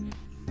Kudus.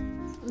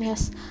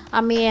 Yes,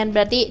 amin.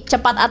 Berarti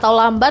cepat atau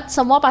lambat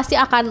semua pasti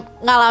akan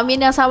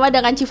ngalamin yang sama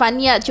dengan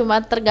Civania,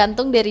 cuma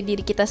tergantung dari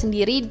diri kita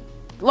sendiri.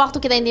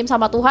 Waktu kita intim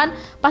sama Tuhan,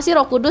 pasti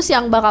Roh Kudus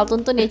yang bakal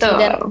tuntun ya, Ci.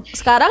 Dan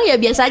sekarang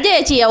ya biasa aja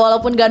ya, Ci, ya,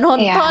 walaupun gak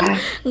nonton,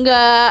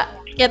 nggak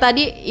kayak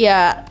tadi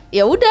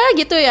ya udah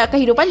gitu ya,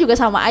 kehidupan juga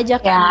sama aja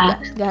kan,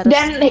 nggak harus.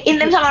 Dan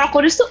intim sama Roh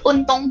Kudus tuh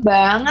untung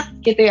banget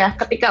gitu ya,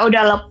 ketika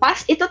udah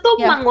lepas itu tuh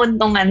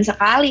menguntungkan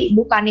sekali,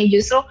 bukannya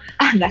justru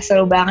nggak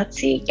seru banget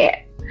sih,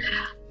 kayak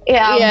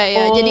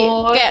iya, jadi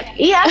kayak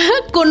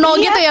kuno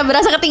gitu ya,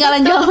 berasa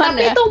ketinggalan zaman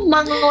tapi ya. itu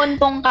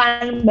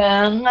menguntungkan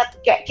banget,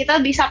 kayak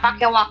kita bisa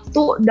pakai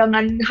waktu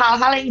dengan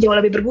hal-hal yang jauh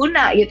lebih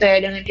berguna gitu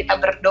ya, dengan kita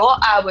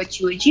berdoa buat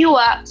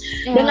jiwa-jiwa,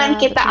 dengan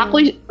kita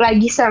aku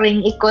lagi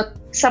sering ikut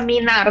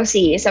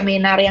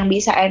seminar yang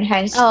bisa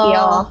enhance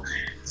skill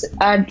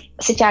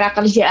secara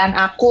kerjaan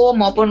aku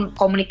maupun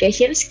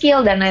communication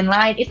skill dan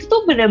lain-lain. Itu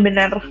tuh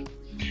benar-benar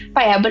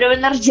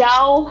benar-benar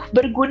jauh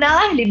berguna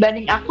lah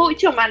dibanding aku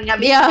cuman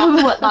ngabisin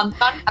waktu buat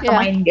nonton atau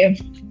main game.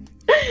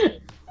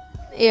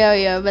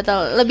 Iya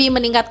betul, lebih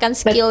meningkatkan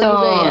skill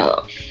juga ya.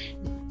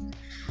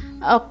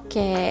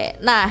 Oke,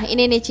 nah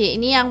ini nih Ci,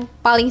 ini yang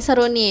paling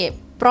seru nih,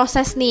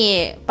 proses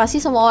nih. Pasti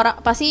semua orang,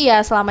 pasti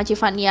ya selama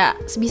Civania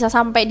bisa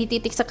sampai di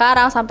titik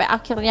sekarang, sampai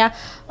akhirnya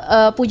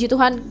puji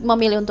Tuhan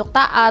memilih untuk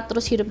taat,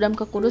 terus hidup dalam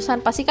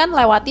kekudusan, pasti kan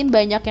lewatin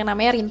banyak yang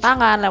namanya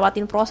rintangan,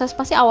 lewatin proses,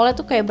 pasti awalnya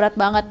tuh kayak berat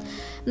banget.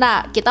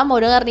 Nah, kita mau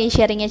denger nih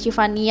sharingnya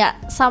Civania,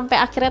 sampai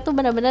akhirnya tuh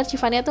benar-benar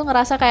Civania tuh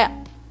ngerasa kayak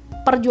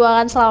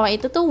perjuangan selama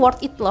itu tuh worth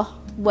it loh,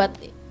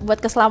 buat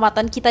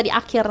keselamatan kita di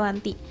akhir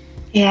nanti.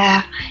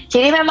 Ya,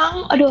 jadi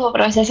memang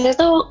prosesnya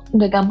tuh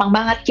gak gampang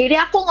banget. Jadi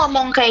aku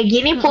ngomong kayak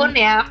gini pun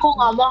ya, aku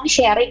ngomong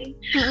sharing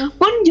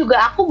pun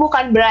juga aku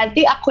bukan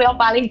berarti aku yang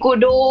paling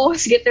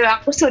kudus gitu ya.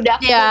 Aku sudah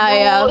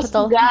kudus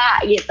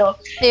enggak gitu.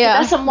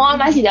 Kita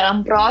semua masih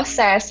dalam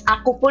proses.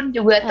 Aku pun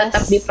juga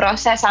tetap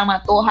diproses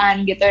sama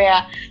Tuhan gitu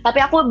ya. Tapi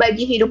aku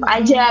bagi hidup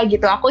aja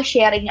gitu. Aku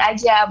sharing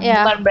aja,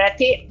 bukan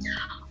berarti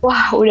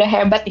wah udah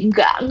hebat,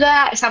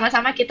 enggak,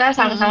 sama-sama kita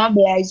sama-sama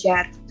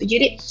belajar.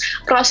 Jadi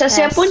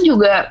prosesnya pun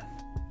juga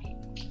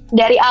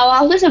dari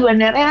awal tuh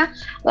sebenarnya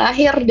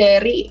lahir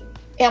dari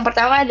yang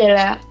pertama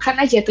adalah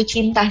karena jatuh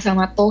cinta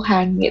sama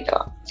Tuhan gitu.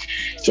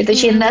 Jatuh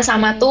cinta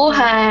sama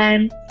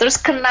Tuhan,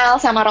 terus kenal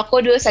sama Roh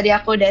Kudus. Tadi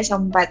aku udah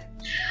sempat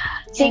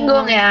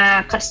singgung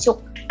ya,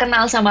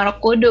 kenal sama Roh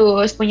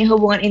Kudus, punya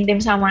hubungan intim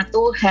sama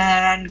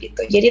Tuhan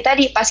gitu. Jadi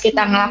tadi pas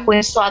kita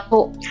ngelakuin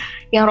sesuatu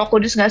yang Roh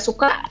Kudus gak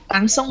suka,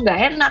 langsung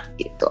gak enak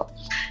gitu.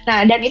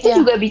 Nah, dan itu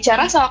juga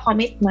bicara soal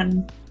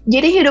komitmen.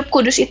 Jadi hidup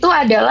kudus itu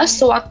adalah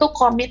suatu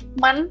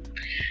komitmen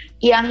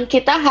yang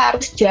kita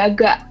harus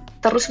jaga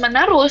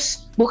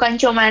terus-menerus.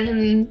 Bukan cuman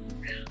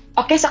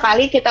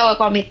sekali kita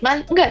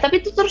komitmen, enggak,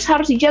 tapi itu terus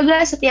harus dijaga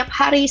setiap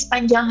hari,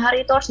 sepanjang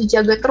hari itu harus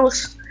dijaga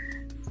terus.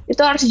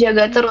 Itu harus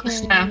dijaga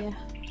terus. Nah,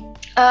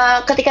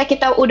 ketika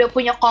kita udah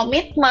punya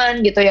komitmen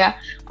gitu ya,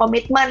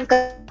 komitmen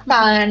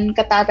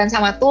ketaatan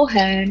sama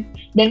Tuhan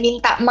dan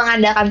minta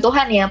mengandalkan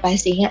Tuhan ya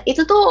pastinya,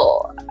 itu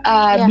tuh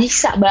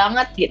bisa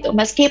banget gitu.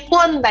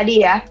 Meskipun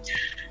tadi ya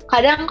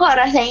kadang kok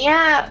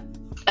rasanya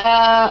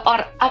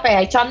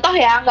contoh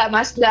ya nggak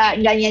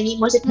nyanyi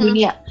musik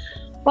dunia,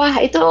 wah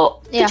itu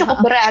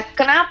cukup berat.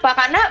 Kenapa?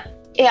 Karena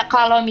ya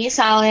kalau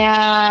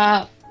misalnya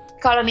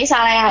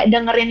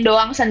dengerin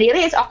doang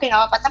sendiri it's okay,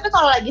 nggak apa-apa. Tapi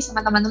kalau lagi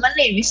sama teman-teman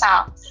nih,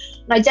 misal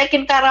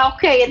ngajakin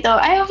karaoke gitu,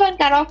 ayo kan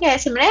karaoke,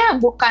 sebenarnya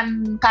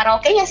bukan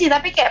karaoke-nya sih,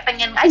 tapi kayak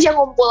pengen aja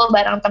ngumpul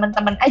bareng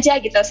teman-teman aja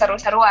gitu,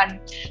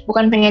 seru-seruan,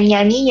 bukan pengen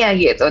nyanyinya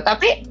gitu.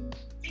 Tapi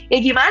ya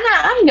gimana,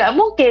 kan nggak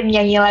mungkin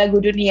nyanyi lagu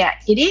dunia,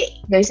 jadi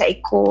nggak bisa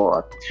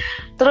ikut.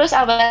 Terus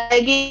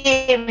apalagi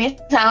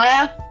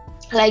misalnya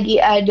lagi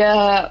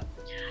ada,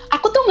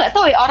 aku tuh nggak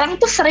tahu ya, orang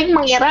tuh sering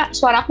mengira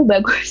suaraku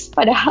bagus,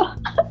 padahal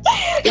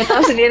ya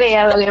tahu sendiri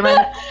ya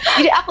bagaimana.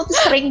 Jadi aku tuh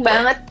sering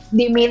banget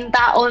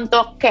diminta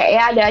untuk kayak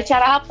ya ada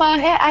acara apa,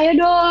 ayo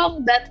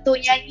dong bantu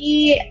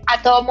nyanyi,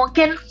 atau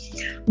mungkin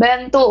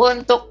bantu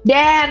untuk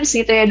dance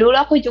gitu ya. Dulu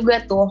aku juga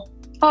tuh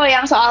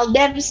yang soal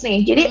dance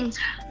nih, jadi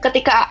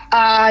ketika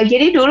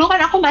jadi dulu kan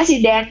aku masih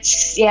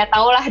dance, ya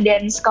tau lah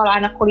dance kalau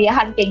anak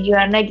kuliahan kayak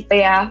gimana gitu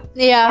ya,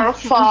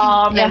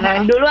 perform dan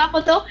lain. Dulu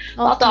aku tuh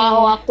waktu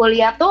awal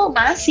kuliah tuh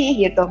masih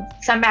gitu,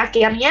 sampai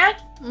akhirnya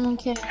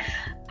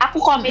aku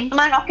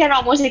komitmen no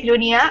musik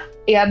dunia,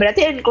 ya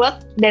berarti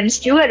include dance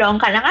juga dong,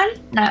 karena kan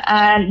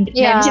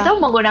dance itu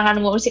menggunakan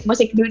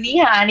musik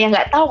dunia, yang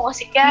nggak tahu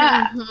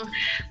musiknya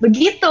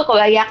begitu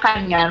kebanyakan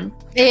kan.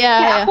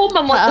 Aku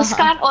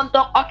memutuskan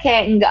untuk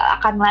nggak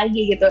akan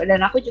lagi gitu, dan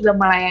aku juga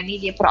melayani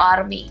di Pro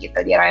Army gitu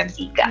di Rayam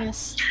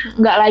 3,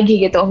 nggak lagi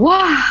gitu.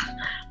 Wah,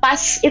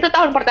 pas itu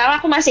tahun pertama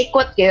aku masih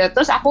ikut gitu,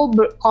 terus aku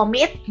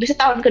komit. Bisa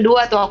tahun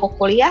kedua tuh aku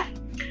kuliah,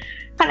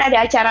 kan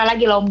ada acara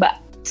lagi lomba,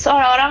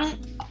 orang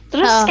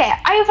terus kayak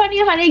ayo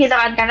Fania gitu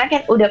kan, karena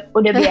kan udah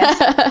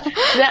biasa.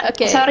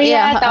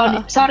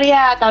 Sorry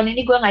ya tahun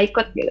ini gue nggak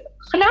ikut gitu.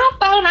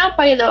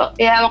 Kenapa gitu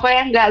ya,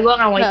 pokoknya gue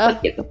nggak mau ikut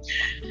gitu.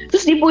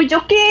 Terus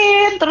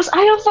dibujukin terus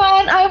ayo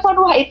Fan,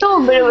 wah itu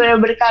bener-bener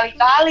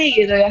berkali-kali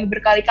gitu ya,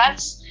 berkali-kali.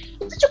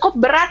 Itu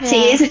cukup berat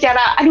sih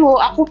secara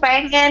aku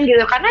pengen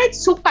gitu, karena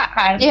suka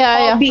kan,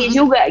 hobi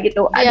juga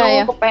gitu.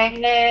 Aku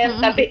pengen,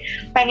 tapi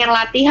pengen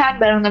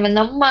latihan bareng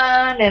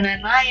teman-teman dan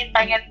lain-lain,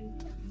 pengen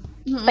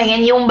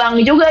nyumbang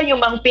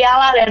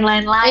piala dan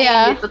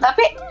lain-lain gitu.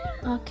 Tapi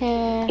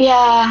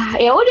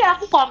ya udah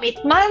aku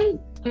komitmen,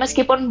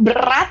 meskipun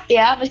berat,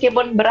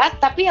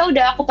 tapi ya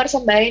udah aku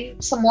persembahin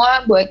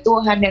semua buat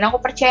Tuhan, dan aku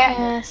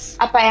percaya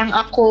apa yang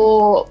aku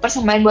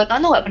persembahin buat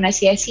Tuhan tuh gak pernah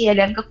sia-sia,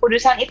 dan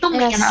kekudusan itu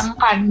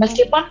menyenangkan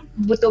meskipun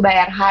butuh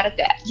bayar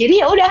harga. Jadi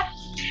ya udah,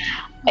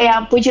 ya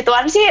puji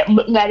Tuhan sih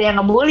nggak ada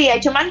yang ngebully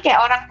ya, cuman kayak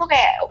orang tuh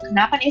kayak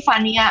kenapa nih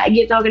Fania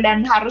gitu,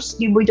 dan harus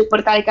dibujuk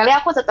berkali-kali,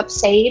 aku tetap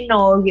say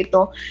no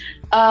gitu.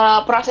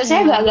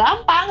 Prosesnya gak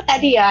gampang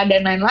tadi ya,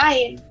 dan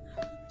lain-lain.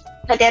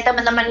 Ketika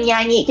teman-teman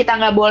nyanyi, kita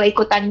nggak boleh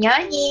ikutan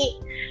nyanyi.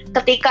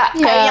 Ketika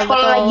kayaknya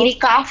kalau lagi di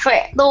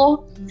kafe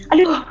tuh,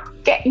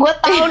 kayak gue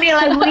tahu nih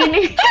lagu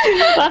ini,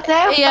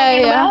 rasanya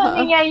pengen banget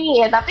nih nyanyi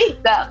ya, tapi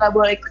nggak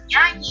boleh ikut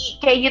nyanyi,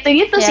 kayak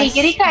gitu-gitu sih.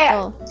 Jadi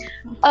kayak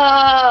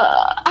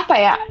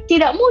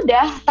tidak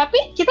mudah,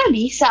 tapi kita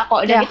bisa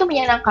kok, dan itu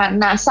menyenangkan.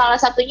 Nah, salah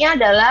satunya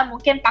adalah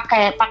mungkin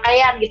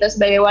pakaian gitu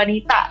sebagai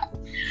wanita.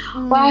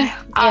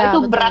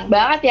 Itu berat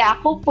banget ya.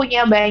 Aku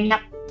punya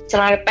banyak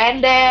celana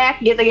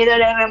pendek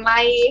gitu-gitu dan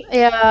lain-lain.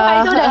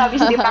 Itu udah gak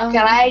bisa dipakai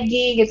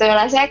lagi gitu.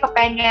 Rasanya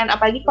kepengen,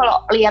 apalagi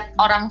kalau lihat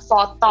orang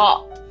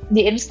foto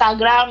di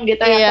Instagram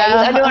gitu ya,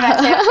 kayak gitu,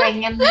 rasanya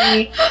pengen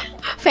nih.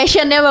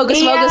 Fashionnya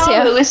bagus-bagus ya.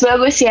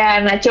 Bagus-bagus ya.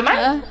 Nah,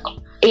 cuman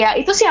ya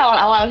itu sih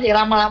awal-awal sih,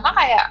 lama-lama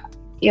kayak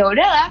ya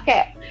udahlah,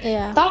 kayak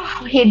toh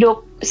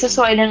hidup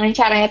sesuai dengan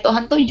caranya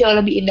Tuhan tuh jauh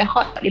lebih indah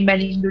kok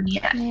dibanding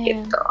dunia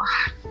gitu.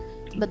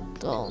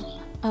 Betul.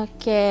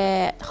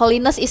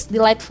 Holiness is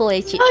delightful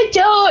ya, Ci.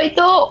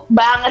 Itu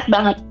banget.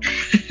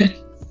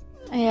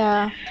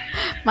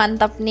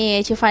 Mantap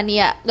nih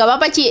Cifania. Gak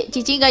apa-apa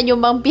Cici gak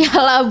nyumbang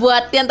piala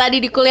buat yang tadi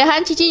di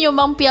kuliahan, Cici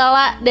nyumbang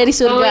piala dari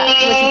surga buat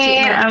Cici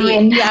nanti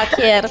di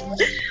akhir.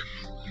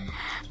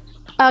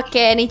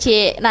 Nih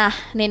Ci. Nah,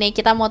 nih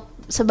kita mau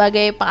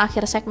sebagai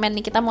pengakhir segmen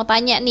nih, kita mau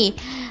tanya nih.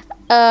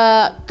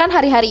 Kan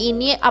hari-hari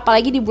ini,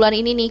 apalagi di bulan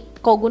ini nih,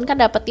 Kogun kan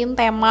dapetin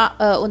tema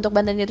untuk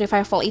Bandanir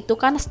Revival itu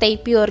kan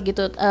stay pure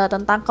gitu,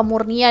 tentang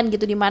kemurnian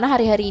gitu, dimana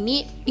hari-hari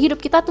ini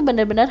hidup kita tuh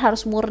benar-benar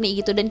harus murni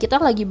gitu, dan kita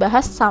lagi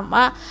bahas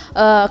sama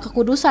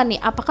kekudusan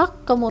nih. Apakah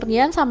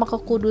kemurnian sama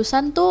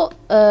kekudusan tuh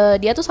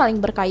dia tuh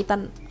saling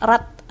berkaitan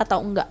erat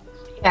atau enggak?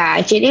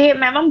 Ya, jadi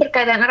memang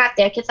berkaitan erat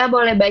ya. Kita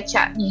boleh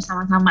baca nih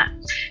sama-sama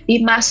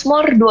di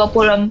Mazmur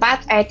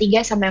 24 ayat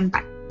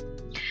 3-4.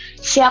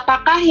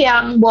 Siapakah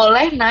yang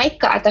boleh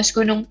naik ke atas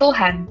gunung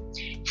Tuhan?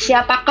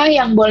 Siapakah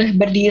yang boleh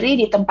berdiri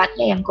di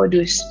tempatnya yang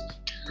kudus?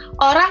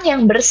 Orang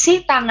yang bersih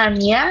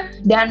tangannya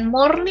dan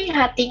murni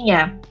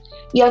hatinya,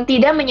 yang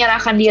tidak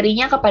menyerahkan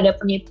dirinya kepada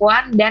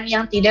penipuan dan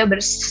yang tidak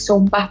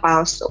bersumpah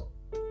palsu.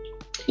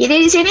 Jadi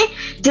di sini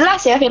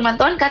jelas ya, firman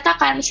Tuhan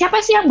katakan,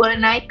 siapa sih yang boleh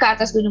naik ke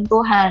atas gunung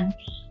Tuhan?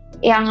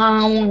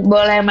 Yang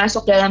boleh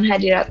masuk dalam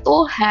hadirat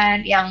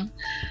Tuhan, yang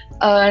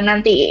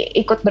nanti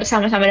ikut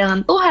bersama-sama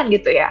dengan Tuhan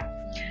gitu ya.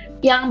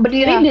 Yang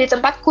berdiri di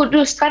tempat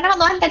kudus, karena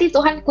tadi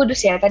Tuhan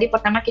kudus ya. Tadi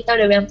pertama kita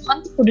udah bilang Tuhan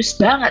tuh kudus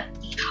banget.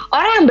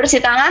 Orang yang bersih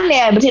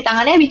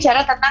tangannya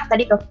bicara tentang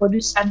tadi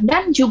kekudusan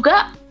dan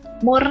juga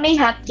murni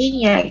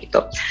hatinya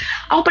gitu.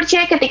 Aku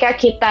percaya ketika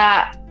kita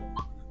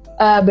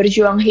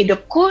berjuang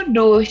hidup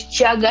kudus,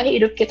 jaga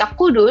hidup kita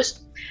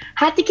kudus,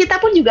 hati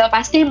kita pun juga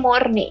pasti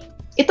murni.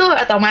 Itu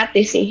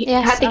otomatis sih.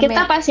 Hati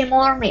kita pasti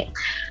murni.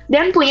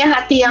 Dan punya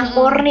hati yang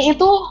murni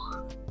itu,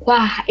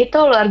 wah, itu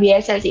luar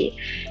biasa sih.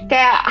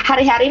 Kayak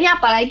hari-hari ini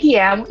apalagi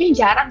ya, mungkin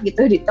jarang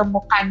gitu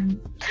ditemukan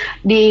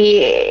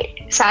di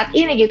saat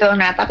ini gitu.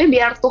 Nah, tapi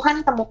biar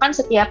Tuhan temukan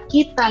setiap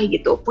kita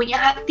gitu, punya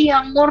hati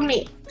yang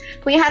murni.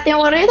 Punya hati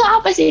yang murni itu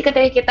apa sih?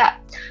 Ketika kita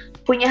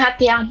punya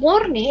hati yang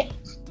murni,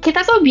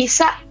 kita tuh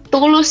bisa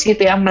tulus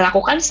gitu ya,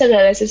 melakukan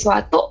segala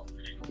sesuatu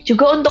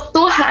juga untuk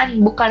Tuhan,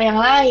 bukan yang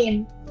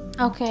lain.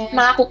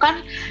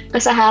 melakukan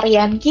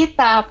keseharian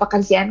kita,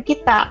 pekerjaan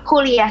kita,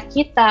 kuliah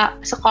kita,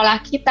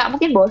 sekolah kita,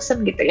 mungkin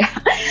bosen gitu ya.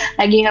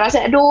 Lagi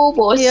ngerasa aduh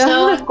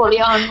bosen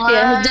kuliah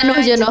online,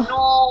 jenuh.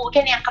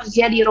 Mungkin yang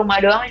kerja di rumah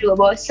doang juga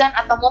bosen,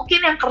 atau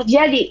mungkin yang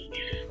kerja di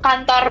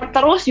kantor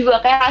terus juga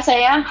kayak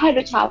rasanya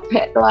aduh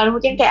capek Tuhan,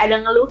 mungkin kayak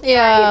ada ngeluh gitu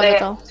betul.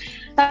 ya.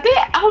 Tapi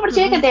aku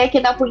percaya ketika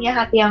kita punya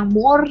hati yang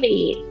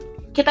murni,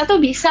 kita tuh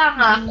bisa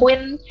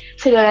ngelakuin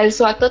segala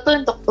sesuatu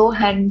tuh untuk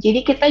Tuhan.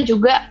 Jadi kita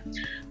juga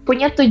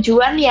punya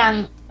tujuan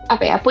yang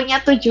punya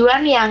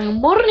tujuan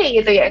yang murni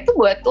gitu ya, itu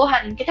buat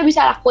Tuhan. Kita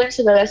bisa lakuin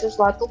segala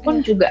sesuatu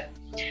pun juga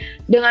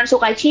dengan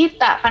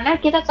sukacita, karena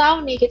kita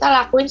tahu nih kita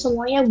lakuin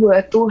semuanya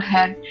buat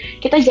Tuhan.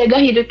 Kita jaga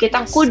hidup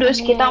kita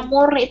kudus, kita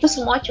murni, itu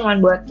semua cuma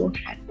buat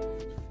Tuhan.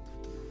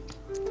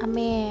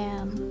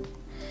 Amin.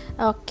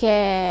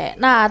 Oke,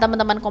 nah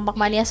teman-teman Kompak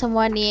Mania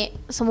semua nih,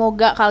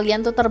 semoga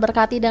kalian tuh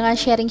terberkati dengan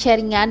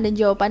sharing-sharingan dan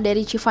jawaban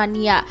dari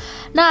Civania.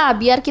 Nah,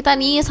 biar kita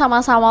nih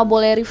sama-sama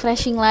boleh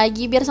refreshing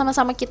lagi, biar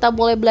sama-sama kita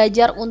boleh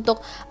belajar untuk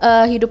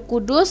hidup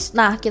kudus.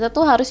 Nah, kita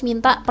tuh harus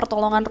minta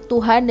pertolongan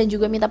Tuhan dan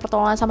juga minta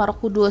pertolongan sama Roh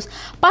Kudus.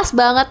 Pas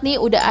banget nih,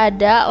 udah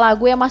ada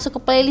lagu yang masuk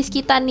ke playlist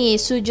kita nih,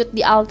 Sujud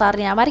di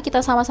Altarnya. Mari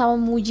kita sama-sama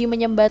memuji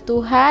menyembah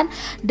Tuhan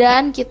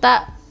dan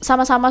kita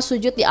sama-sama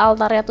sujud di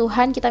altarnya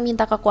Tuhan, kita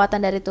minta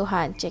kekuatan dari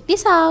Tuhan. Check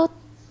this out.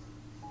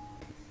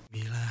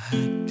 Bila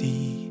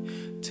hati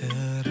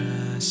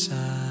terasa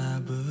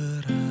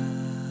berat,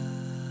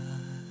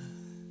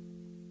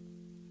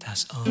 tak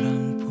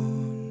seorang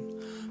pun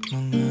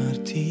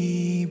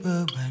mengerti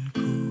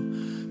bebanku.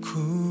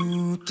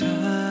 Ku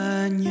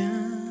tanya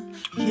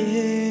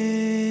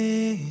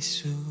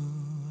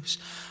Yesus,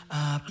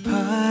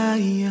 apa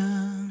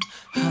yang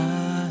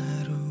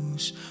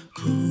harus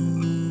ku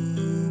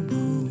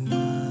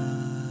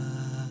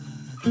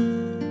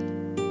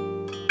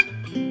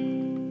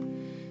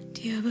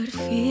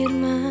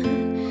berfirman,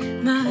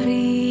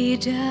 mari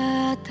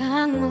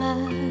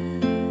datanglah.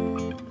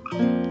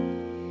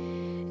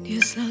 Dia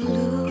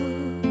selalu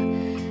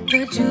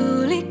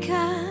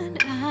pedulikan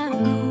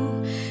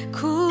aku.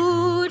 Ku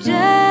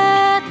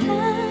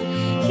datang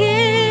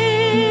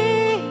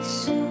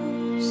Yesus,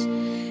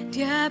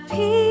 Dia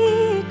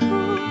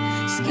pikul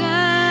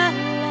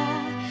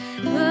segala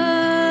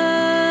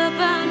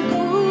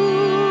bebanku.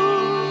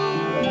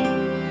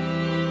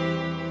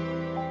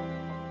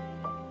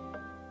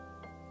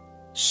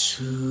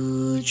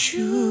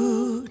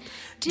 Sujud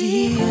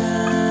di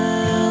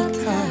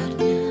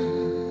altarnya,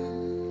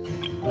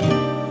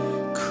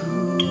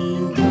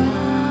 ku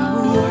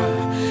bawa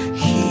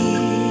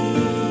hidupku,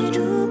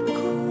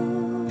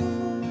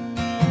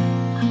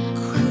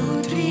 ku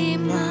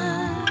terima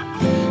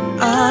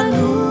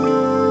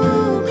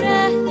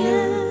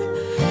anugerahnya.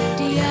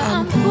 Dia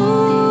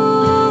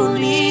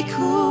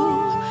ampuniku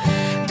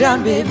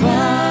dan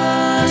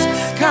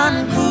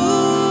bebaskanku.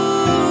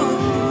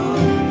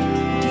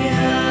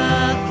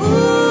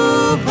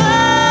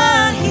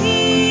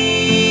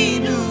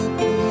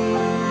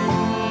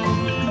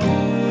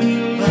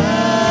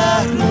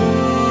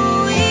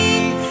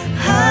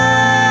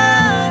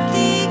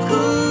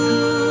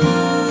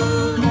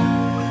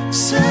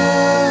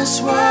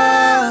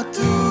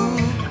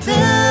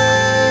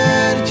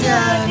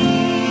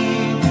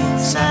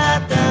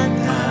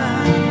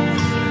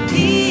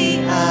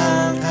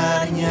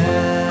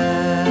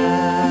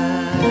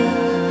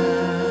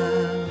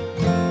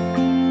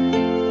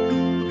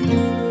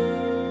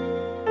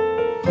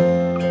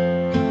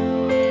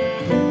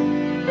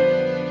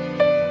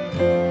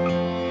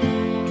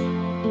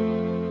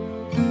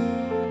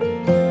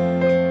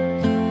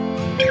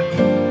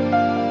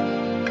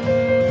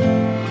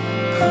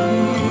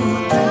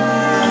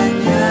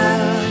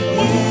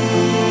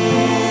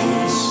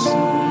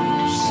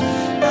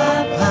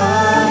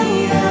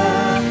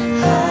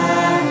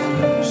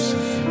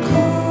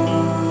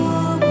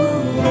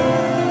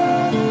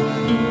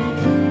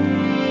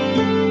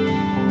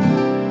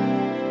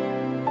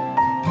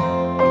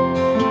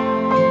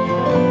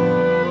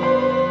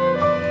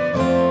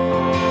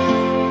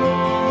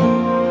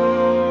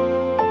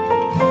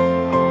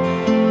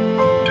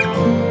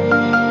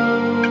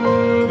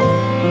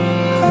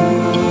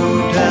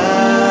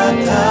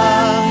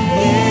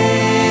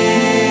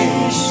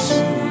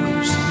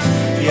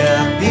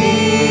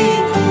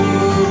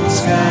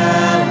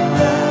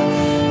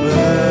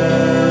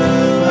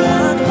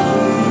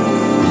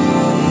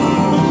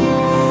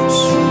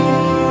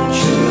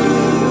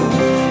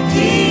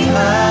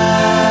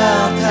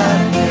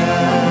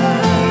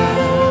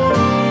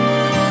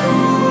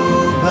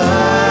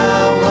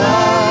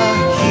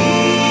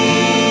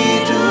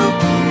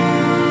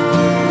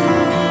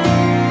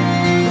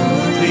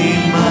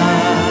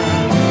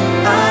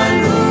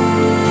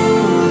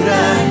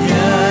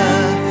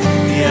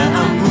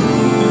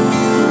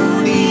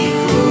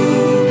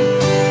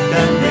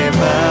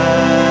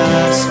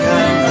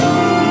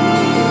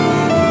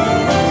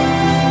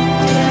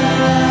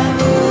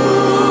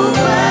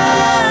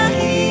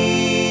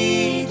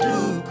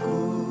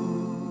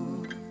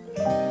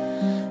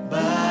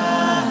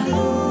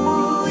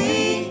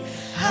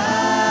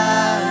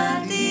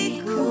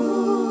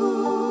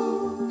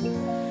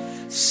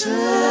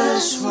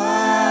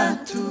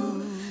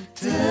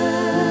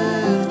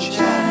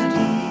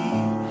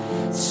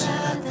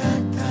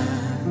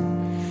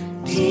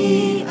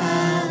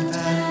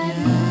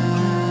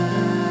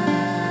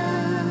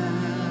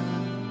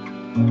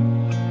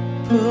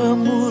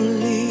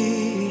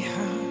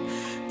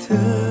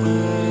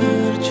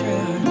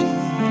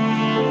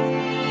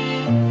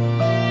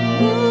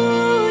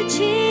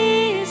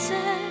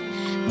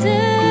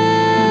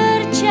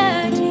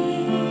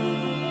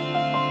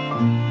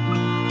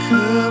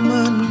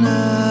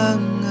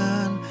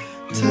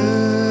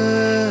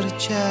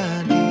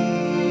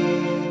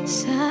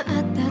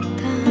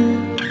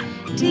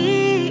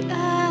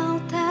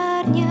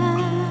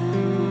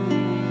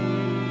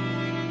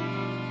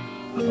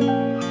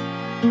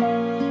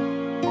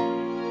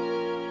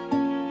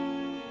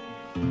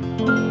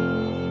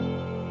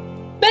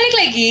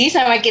 lagi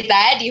sama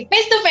kita di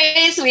Face to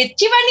Face with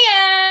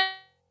Civania.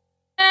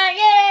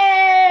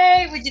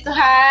 Yeay, puji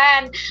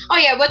Tuhan. Oh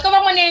ya, buat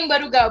Kompak Mania yang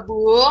baru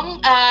gabung,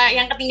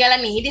 yang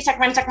ketinggalan nih di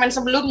segmen-segmen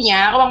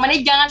sebelumnya, Kompak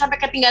Mania jangan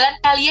sampai ketinggalan.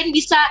 Kalian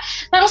bisa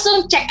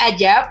langsung cek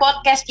aja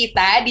podcast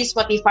kita di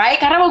Spotify,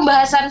 karena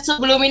pembahasan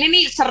sebelum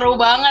ini nih seru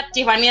banget.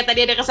 Civania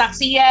tadi ada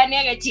kesaksian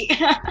ya gak Ci?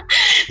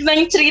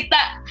 Tentang cerita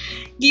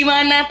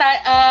gimana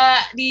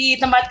di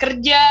tempat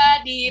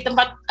kerja, di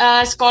tempat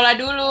sekolah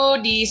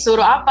dulu,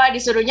 disuruh apa,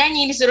 disuruh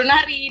nyanyi, disuruh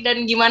nari,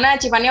 dan gimana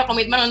Civania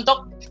komitmen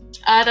untuk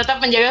tetap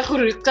menjaga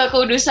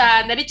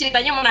kekudusan. Tadi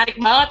ceritanya menarik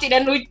banget sih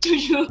dan lucu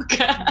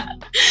juga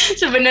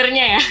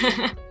sebenarnya ya.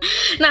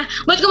 Nah,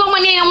 buat Kompak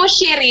Mania yang mau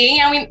sharing,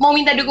 yang mau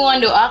minta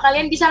dukungan doa,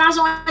 kalian bisa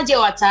langsung aja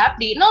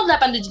WhatsApp di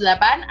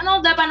 0878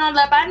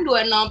 0808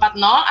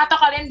 2040, atau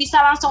kalian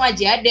bisa langsung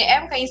aja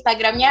DM ke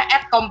Instagramnya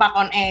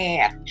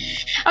 @kompakonair.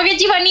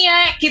 Oke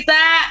Civania, kita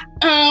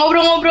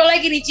ngobrol-ngobrol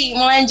lagi nih Ci,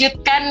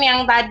 melanjutkan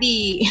yang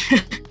tadi.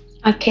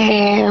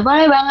 Oke,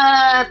 boleh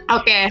banget.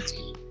 Oke.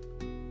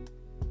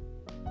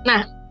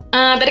 Nah,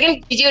 tadi kan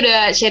Cici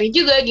udah sharing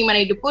juga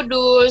gimana hidup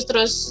kudus,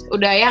 terus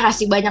udah ya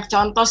kasih banyak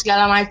contoh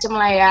segala macem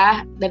lah ya,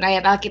 dan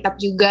ayat Alkitab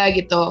juga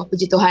gitu,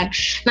 puji Tuhan.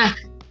 Nah,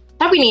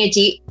 tapi nih ya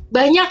Ci,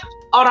 banyak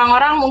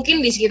orang-orang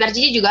mungkin di sekitar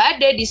Cici juga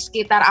ada, di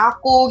sekitar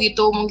aku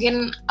gitu,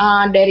 mungkin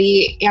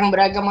dari yang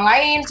beragama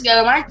lain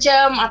segala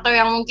macem, atau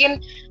yang mungkin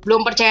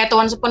belum percaya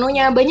Tuhan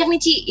sepenuhnya. Banyak nih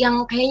Ci,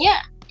 yang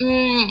kayaknya,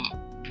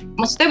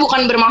 maksudnya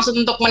bukan bermaksud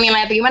untuk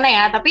menilai atau gimana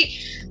ya, tapi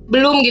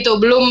belum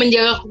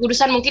menjaga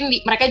kekudusan. Mungkin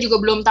mereka juga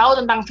belum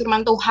tahu tentang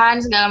firman Tuhan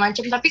segala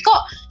macam, tapi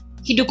kok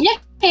hidupnya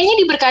kayaknya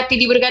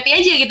diberkati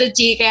aja gitu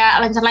Ci,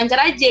 kayak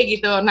lancar-lancar aja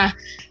gitu. Nah,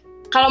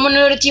 kalau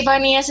menurut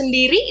Civania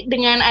sendiri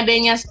dengan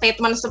adanya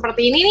statement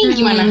seperti ini nih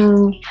gimana?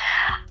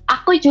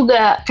 Aku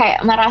juga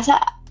kayak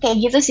merasa kayak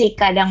gitu sih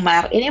kadang,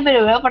 Mar. Ini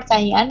benar-benar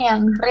pertanyaan yang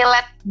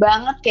relate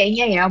banget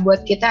kayaknya ya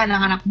buat kita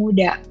anak-anak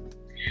muda.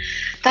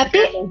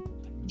 Tapi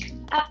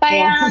apa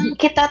yang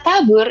kita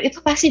tabur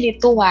itu pasti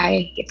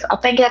dituai gitu.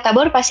 Apa yang kita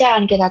tabur pasti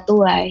akan kita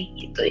tuai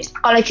gitu.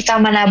 Kalau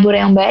kita menabur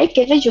yang baik,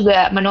 kita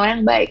juga menuai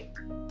yang baik.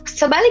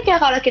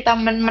 Sebaliknya kalau kita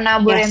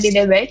menabur yang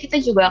tidak baik,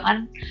 kita juga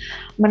akan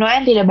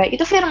menuai yang tidak baik.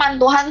 Itu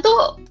firman Tuhan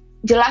tuh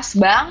jelas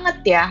banget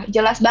ya.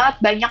 Jelas banget,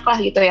 banyak lah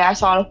gitu ya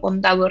soal hukum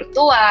tabur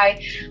tuai.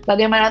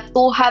 Bagaimana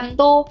Tuhan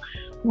tuh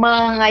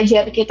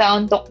mengajar kita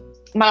untuk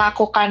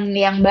melakukan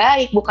yang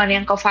baik, bukan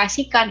yang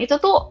kefasikan. Itu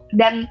tuh,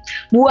 dan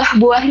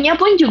buah-buahnya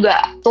pun juga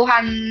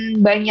Tuhan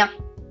banyak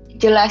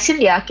jelasin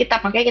ya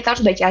kita, makanya kita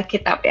harus baca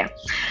Alkitab ya.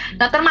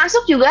 Nah,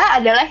 termasuk juga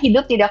adalah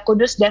hidup tidak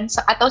kudus dan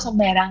atau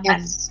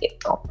sembarangan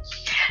gitu.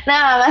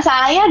 Nah,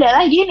 masalahnya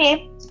adalah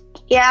gini,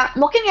 ya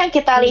mungkin yang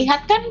kita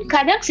lihat kan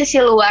kadang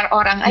sisi luar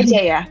orang aja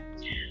ya.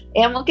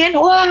 Ya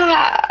mungkin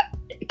wah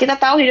kita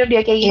tahu hidup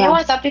dia kayak gini,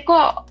 wah tapi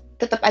kok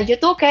tetap aja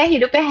tuh kayak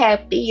hidupnya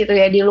happy gitu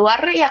ya. Di luar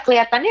ya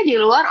kelihatannya di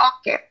luar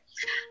oke.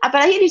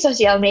 Apalagi di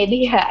sosial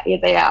media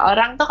gitu ya.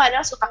 Orang tuh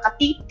kadang suka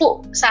ketipu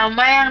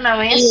sama yang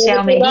namanya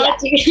sosial media.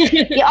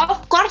 Ya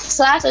of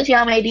course lah,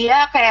 sosial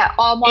media kayak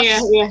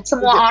almost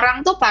semua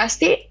orang tuh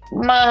pasti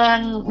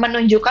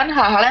menunjukkan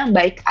hal-hal yang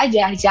baik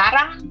aja.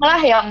 Jarang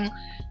lah yang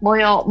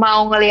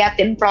mau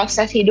ngeliatin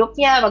proses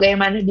hidupnya,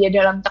 bagaimana dia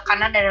dalam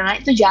tekanan dan lain-lain,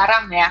 itu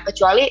jarang ya.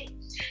 Kecuali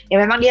ya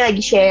memang dia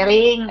lagi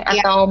sharing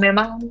atau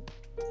memang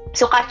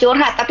suka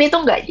curhat, tapi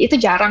itu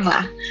jarang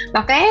lah.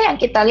 Makanya yang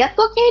kita lihat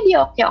kok kayak dia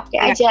oke-oke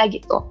aja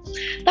gitu.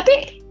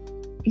 Tapi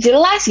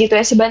jelas gitu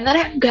ya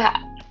sebenarnya enggak.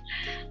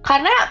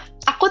 Karena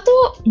aku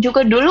tuh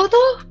juga dulu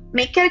tuh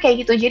mikir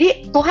kayak gitu.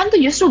 Jadi Tuhan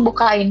tuh justru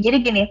bukain.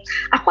 Jadi gini,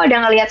 aku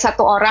ada ngelihat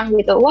satu orang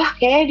gitu, wah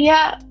kayak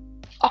dia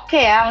oke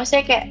ya,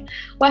 maksudnya kayak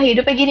wah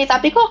hidupnya gini,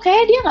 tapi kok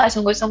kayak dia nggak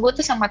sungguh-sungguh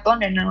tuh sama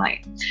Tuhan dan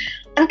lain-lain.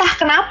 Entah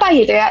kenapa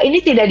gitu ya,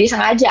 ini tidak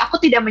disengaja. Aku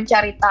tidak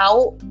mencari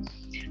tahu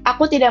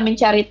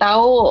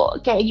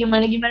kayak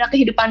gimana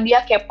kehidupan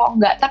dia, kepo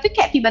enggak. Tapi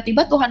kayak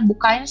tiba-tiba Tuhan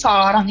bukain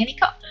soal orang ini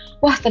kok,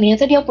 wah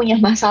ternyata dia punya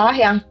masalah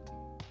yang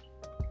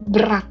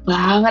berat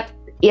banget,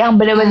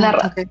 yang benar-benar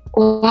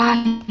wah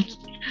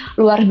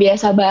luar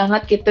biasa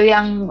banget gitu,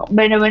 yang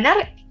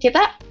benar-benar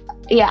kita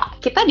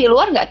di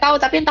luar nggak tahu,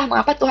 tapi entah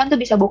mengapa Tuhan tuh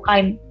bisa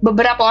bukain.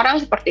 Beberapa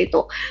orang seperti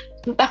itu.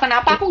 Entah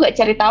kenapa aku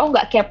nggak cari tahu,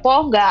 nggak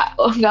kepo,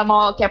 nggak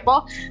mau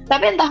kepo,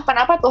 tapi entah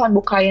kenapa Tuhan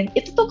bukain.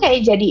 Itu tuh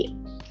kayak jadi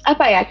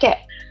apa ya,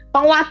 kayak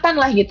penguatan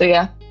lah gitu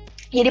ya.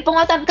 Jadi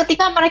penguatan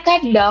ketika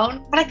mereka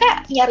down,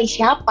 mereka nyari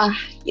siapa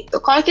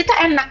gitu. Kalau kita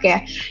enak ya,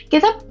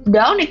 kita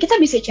down ya kita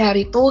bisa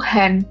cari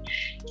Tuhan.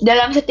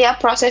 Dalam setiap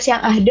proses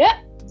yang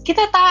ada,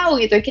 kita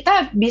tahu gitu,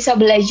 kita bisa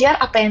belajar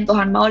apa yang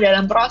Tuhan mau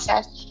dalam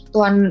proses.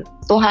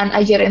 Tuhan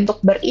ajarin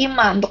untuk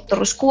beriman, untuk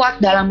terus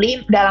kuat dalam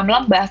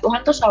lembah.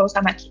 Tuhan tuh selalu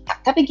sama kita.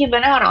 Tapi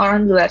gimana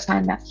orang-orang di luar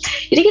sana?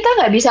 Jadi kita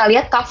nggak bisa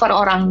lihat cover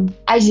orang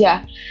aja.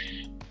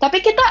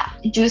 Tapi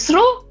kita justru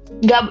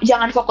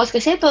jangan fokus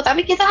ke situ,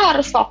 tapi kita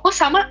harus fokus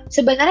sama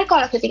sebenarnya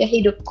kalau ketika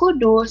hidup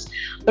kudus,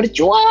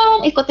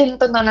 berjuang ikutin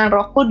tuntunan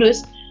Roh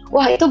Kudus,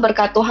 wah itu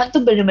berkat Tuhan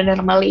tuh benar-benar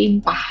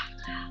melimpah.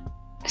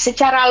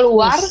 secara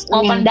luar Yes,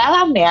 maupun amin.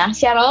 dalam ya,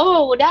 secara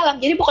luar maupun dalam.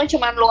 Jadi bukan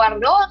cuma luar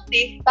doang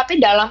nih, tapi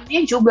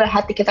dalamnya juga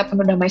hati kita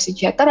penuh damai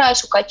sejahtera,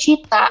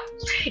 sukacita.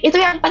 Itu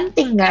yang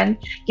penting kan.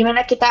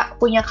 Gimana kita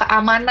punya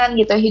keamanan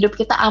gitu, hidup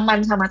kita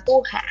aman sama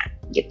Tuhan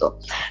gitu.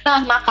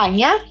 Nah,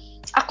 makanya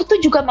aku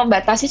tuh juga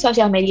membatasi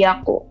sosial media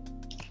aku.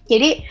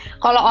 Jadi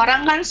kalau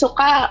orang kan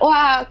suka,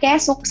 wah kayak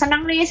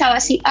senang nih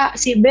sama si A,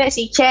 si B,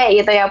 si C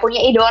gitu ya,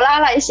 punya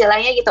idola lah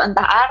istilahnya gitu,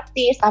 entah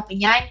artis, tapi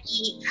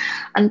nyanyi,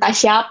 entah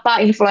siapa,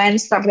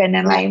 influencer dan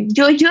lain-lain.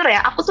 Jujur ya,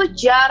 aku tuh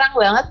jarang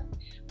banget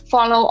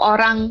follow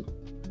orang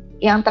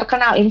yang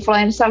terkenal,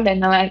 influencer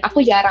dan lain-lain.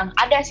 Aku jarang,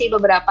 ada sih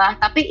beberapa,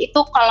 tapi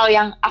itu kalau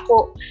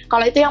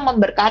itu yang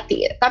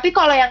memberkati. Tapi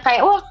kalau yang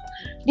kayak, wah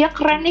dia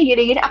keren nih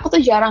gini-gini, aku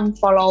tuh jarang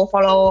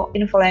follow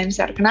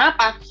influencer.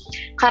 Kenapa?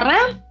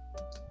 Karena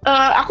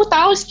aku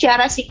tahu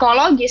secara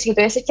psikologis gitu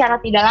ya, secara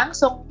tidak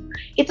langsung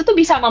itu tuh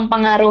bisa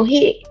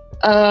mempengaruhi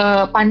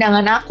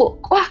pandangan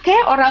aku. Wah,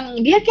 kayak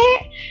dia kayak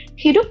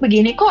hidup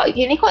begini kok,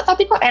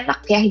 tapi kok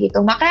enak ya gitu.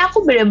 Makanya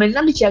aku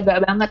benar-benar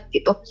dijaga banget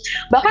gitu.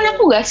 Bahkan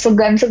aku gak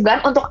segan-segan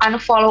untuk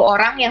unfollow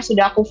orang yang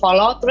sudah aku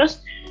follow,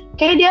 terus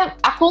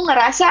kayak aku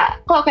ngerasa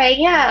kok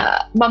kayaknya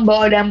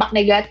membawa dampak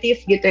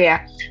negatif gitu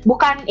ya.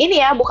 Bukan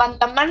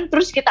teman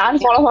terus kita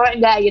unfollow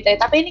enggak gitu ya,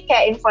 tapi ini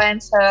kayak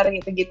influencer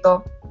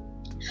gitu-gitu.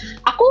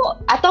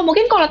 Atau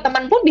mungkin kalau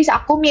teman pun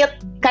bisa aku mute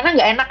karena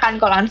nggak enak kan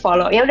kalau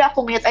unfollow. Ya udah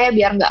aku mute aja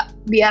biar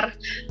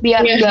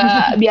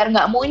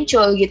nggak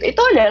muncul gitu.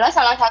 Itu adalah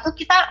salah satu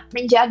kita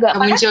menjaga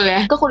karena Muncul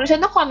ya.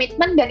 kekudusan itu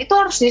komitmen dan itu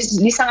harus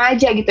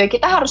disengaja gitu ya.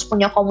 Kita harus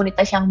punya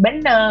komunitas yang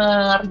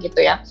benar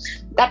gitu ya.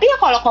 Tapi ya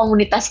kalau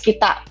komunitas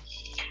kita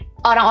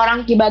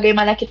orang-orang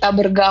bagaimana kita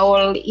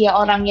bergaul ya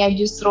orangnya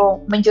justru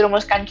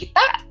menjerumuskan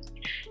kita,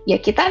 ya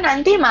kita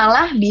nanti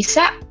malah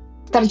bisa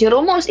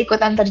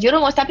ikutan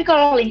terjerumus. Tapi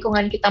kalau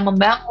lingkungan kita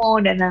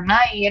membangun dan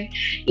lain-lain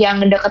yang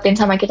ngedeketin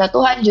sama kita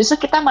Tuhan,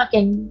 justru kita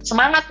makin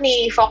semangat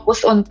nih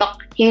fokus untuk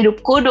hidup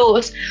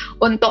kudus,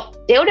 untuk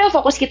ya udah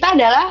fokus kita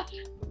adalah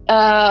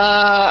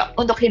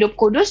untuk hidup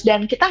kudus,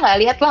 dan kita nggak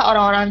lihat lah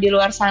orang-orang di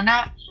luar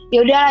sana,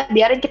 ya udah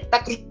biarin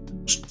kita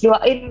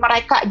doain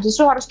mereka,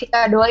 justru harus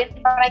kita doain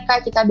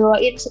mereka, kita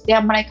doain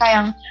setiap mereka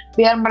yang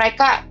biar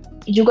mereka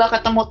juga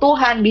ketemu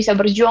Tuhan, bisa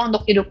berjuang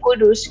untuk hidup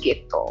kudus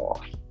gitu.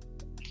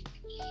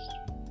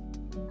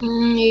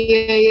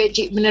 Iya,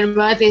 Ci, bener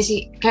banget ya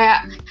sih.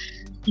 Kayak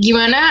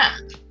gimana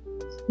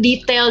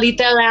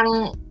detail-detail yang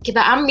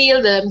kita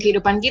ambil dalam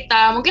kehidupan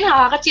kita. Mungkin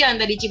hal-hal kecil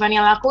yang tadi Civania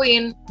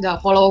lakuin,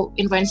 nggak follow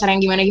influencer yang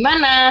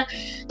gimana-gimana,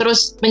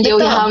 terus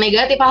menjauhi Betul. hal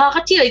negatif, hal-hal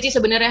kecil ya Ci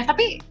sebenarnya.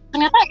 Tapi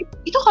ternyata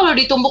itu kalau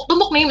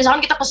ditumpuk-tumpuk nih,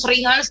 misalkan kita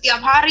keseringan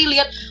setiap hari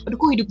lihat, aduh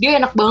kok hidup dia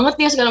enak banget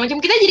nih segala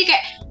macam, kita jadi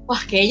kayak,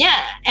 wah kayaknya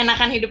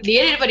enakan hidup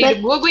dia daripada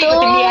hidup gue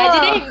ikutin dia aja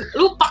deh,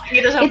 lupa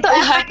gitu sama Itu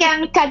Tuhan. efek yang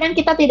kadang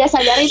kita tidak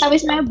sadari tapi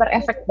sebenarnya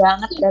berefek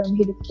banget dalam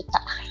hidup kita.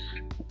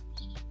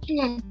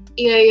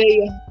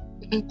 Iya.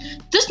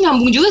 Terus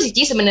nyambung juga sih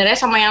Ci sebenarnya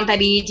sama yang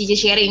tadi Cici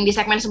sharing di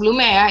segmen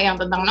sebelumnya ya, yang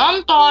tentang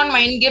nonton,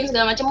 main game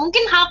segala macam.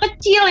 Mungkin hal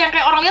kecil yang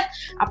kayak orang lihat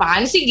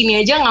apaan sih gini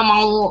aja nggak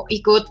mau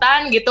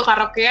ikutan gitu,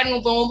 karaokean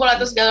ngumpul-ngumpul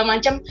atau segala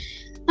macam.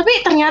 Tapi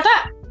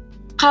ternyata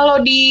kalau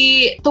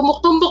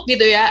ditumpuk-tumpuk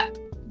gitu ya,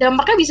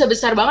 dampaknya bisa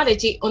besar banget ya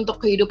Ci untuk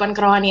kehidupan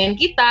kerohanian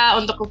kita,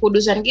 untuk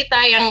kekudusan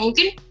kita yang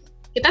mungkin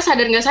kita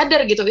sadar nggak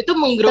sadar gitu, itu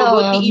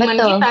menggerogoti iman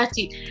betul. kita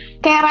Ci.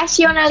 Kayak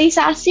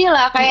rasionalisasi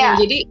lah,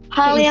 kayak Jadi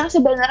hal yang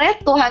sebenarnya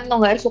Tuhan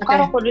tuh nggak suka,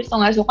 Roh Kudus tuh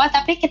nggak suka,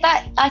 tapi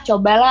kita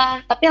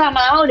cobalah, tapi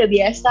lama-lama udah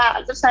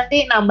biasa, terus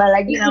nanti nambah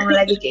lagi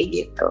kayak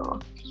gitu.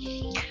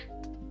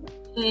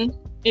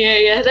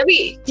 Iya,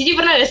 tapi Cici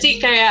pernah gak sih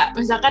kayak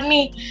misalkan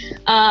nih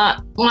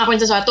ngelakuin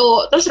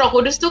sesuatu, terus Roh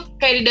Kudus tuh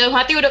kayak di dalam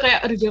hati udah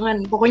kayak, aduh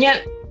jangan,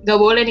 pokoknya gak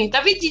boleh nih.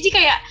 Tapi Cici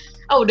kayak,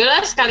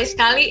 udahlah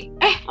sekali-sekali,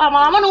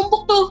 lama-lama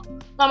numpuk tuh.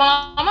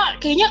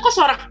 Lama-lama kayaknya kok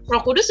suara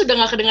Roh Kudus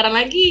udah gak kedengeran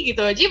lagi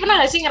gitu. Cici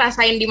pernah gak sih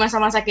ngerasain di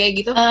masa-masa kayak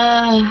gitu?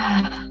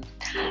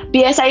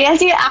 Biasanya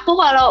sih aku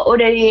kalau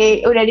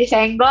udah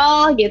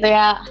disenggol gitu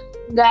ya,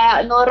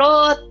 nggak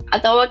nurut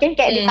atau mungkin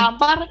kayak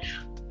ditampar,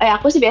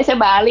 aku sih biasa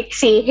balik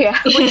sih ya,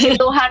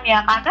 puji Tuhan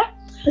ya, karena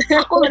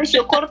aku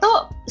bersyukur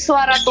tuh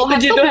suara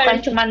Tuhan Puji tuh Tuhan. bukan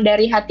cuma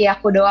dari hati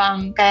aku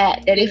doang,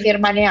 kayak dari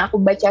firman yang aku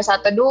baca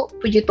saat teduh,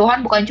 puji Tuhan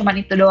bukan cuma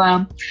itu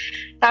doang,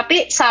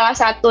 tapi salah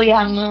satu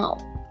yang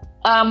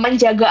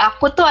menjaga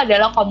aku tuh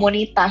adalah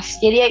komunitas.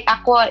 Jadi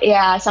aku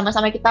ya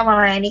sama-sama kita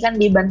melayani kan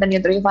di Banten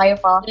Youth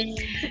Revival.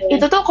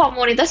 Itu tuh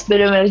komunitas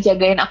benar-benar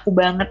jagain aku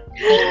banget.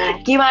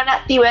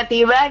 Gimana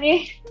tiba-tiba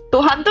nih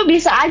Tuhan tuh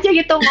bisa aja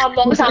gitu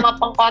ngomong sama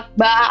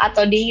pengkhotbah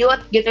atau di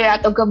youth gitu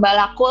ya, atau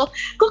gembalaku,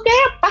 kok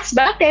kayak pas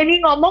banget ya ini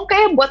ngomong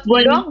kayak buat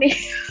gue doang nih.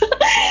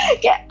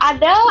 Kayak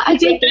ada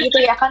aja gitu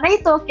ya, karena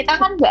itu kita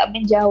kan nggak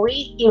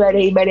menjauhi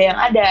ibadah-ibadah yang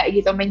ada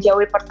gitu,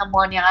 menjauhi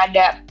pertemuan yang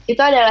ada.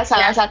 Itu adalah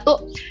salah satu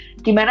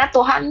gimana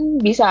Tuhan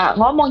bisa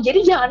ngomong.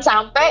 Jadi jangan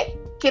sampai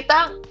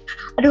kita,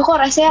 aduh kok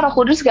rasanya Roh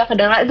Kudus gak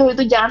kedengaran,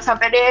 itu jangan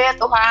sampai deh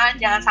Tuhan,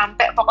 jangan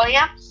sampai.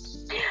 Pokoknya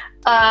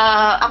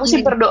aku sih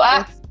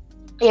berdoa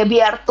ya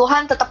biar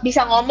Tuhan tetap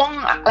bisa ngomong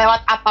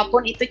lewat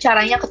apapun itu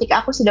caranya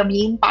ketika aku sudah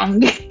menyimpang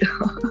gitu.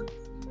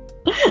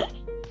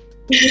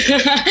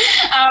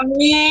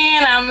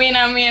 Amin, amin,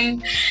 amin.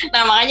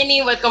 Nah, makanya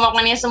nih buat Kompak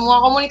Mania semua,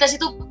 komunitas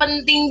itu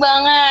penting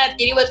banget.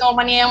 Jadi buat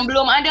Kompak Mania yang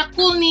belum ada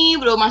cool nih,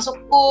 belum masuk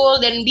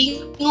cool dan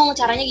bingung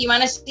caranya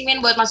gimana sih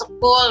men buat masuk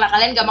cool. Nah,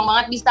 kalian gampang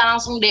banget bisa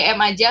langsung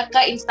DM aja ke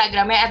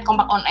Instagramnya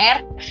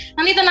 @kompakonair.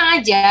 Nanti tenang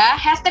aja,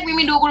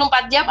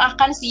 #Mimi24jam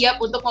akan siap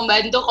untuk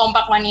membantu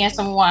Kompak Mania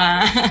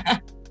semua.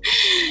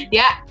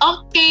 Ya,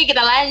 oke,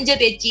 kita lanjut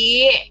ya,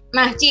 Ci.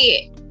 Nah,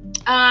 Ci,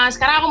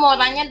 sekarang aku mau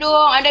tanya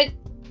dong, ada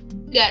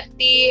gak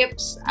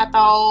tips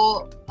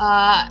atau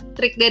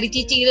trik dari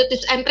Cici gitu,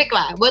 tips and trick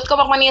lah buat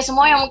Kompak Mania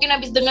semua yang mungkin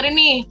habis dengerin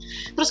nih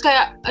terus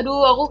kayak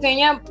aduh aku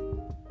kayaknya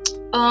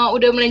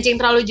udah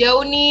melenceng terlalu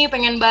jauh nih,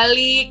 pengen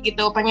balik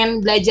gitu, pengen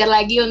belajar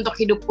lagi untuk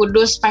hidup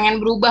kudus, pengen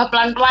berubah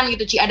pelan-pelan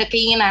gitu, Ci, ada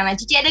keinginan. Nah,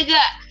 Cici ada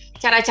gak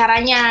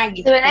cara-caranya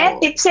gitu? Sebenarnya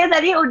tipsnya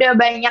tadi udah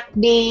banyak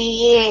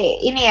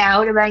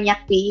udah banyak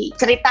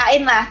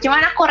diceritain lah.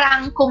 Cuman aku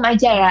rangkum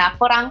aja ya,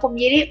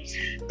 jadi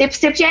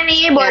tips-tipsnya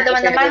nih buat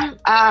teman-teman.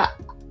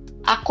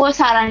 Aku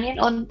saranin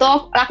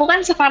untuk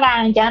lakukan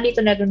sekarang, jangan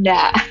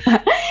ditunda-tunda.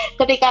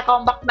 Ketika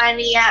Kompak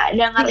Mania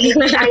dengar ini,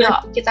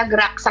 ayo kita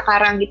gerak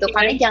sekarang gitu.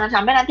 Karena jangan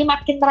sampai nanti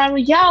makin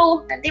terlalu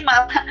jauh, nanti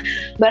malah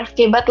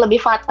berakibat lebih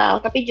fatal.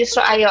 Tapi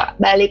justru ayo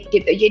balik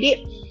gitu.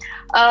 Jadi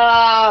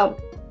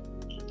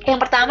yang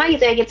pertama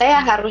gitu ya, kita ya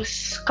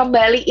harus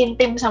kembali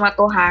intim sama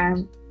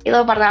Tuhan. Itu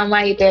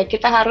pertama gitu ya,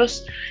 kita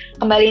harus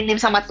kembali intim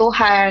sama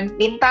Tuhan,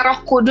 minta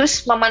Roh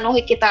Kudus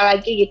memenuhi kita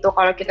lagi gitu.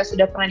 Kalau kita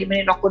sudah pernah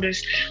dimenuhi Roh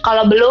Kudus,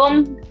 kalau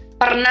belum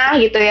pernah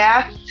gitu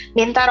ya,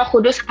 minta Roh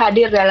Kudus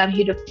hadir dalam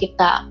hidup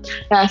kita.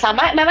 Nah,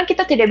 sama memang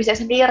kita tidak bisa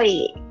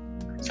sendiri.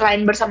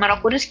 Selain bersama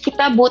Roh Kudus,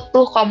 kita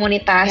butuh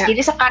komunitas.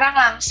 Jadi sekarang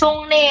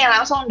langsung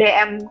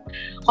DM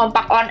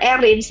Kompak On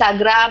Air di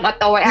Instagram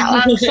atau WA,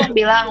 langsung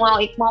bilang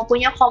mau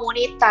punya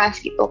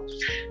komunitas gitu.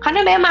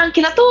 Karena memang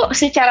kita tuh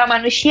secara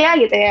manusia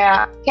gitu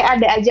ya, kayak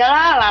ada aja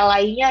lah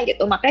lalainya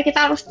gitu. Makanya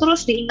kita harus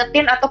terus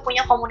diingetin atau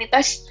punya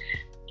komunitas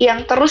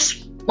yang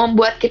terus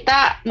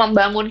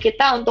membangun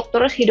kita untuk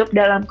terus hidup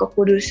dalam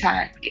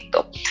kekudusan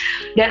gitu.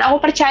 Dan aku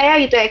percaya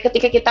gitu ya,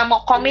 ketika kita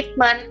mau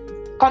komitmen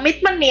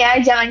nih ya,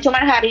 jangan cuma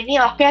hari ini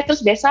oke,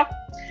 terus besok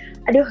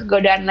aduh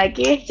godaan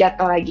lagi,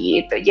 jatuh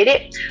lagi gitu.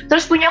 Jadi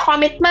terus punya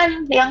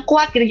komitmen yang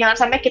kuat gitu, jangan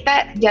sampai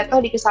kita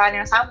jatuh di kesalahan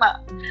yang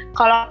sama.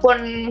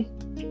 Kalaupun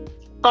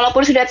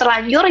sudah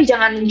terlanjur,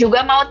 jangan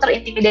juga mau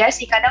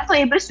terintimidasi. Kadang tuh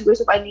iblis juga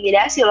suka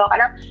intimidasi loh.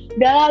 Kadang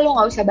udahlah, lu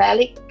gak usah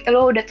balik,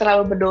 lu udah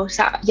terlalu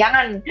berdosa.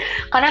 Jangan,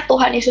 karena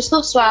Tuhan Yesus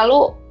tuh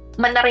selalu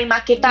menerima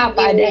kita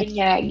apa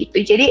adanya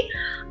gitu. Jadi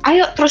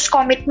ayo terus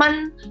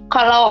komitmen.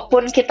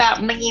 Kalaupun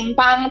kita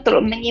menyimpang,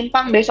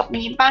 besok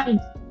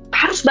menyimpang,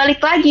 harus balik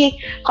lagi.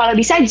 Kalau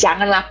bisa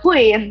jangan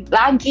lakuin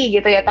lagi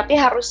gitu ya, tapi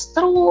harus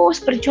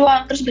terus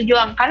berjuang.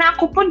 Karena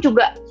aku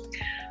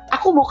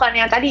bukan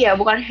yang tadi ya,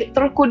 bukan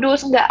terus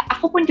kudus, enggak.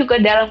 Aku pun juga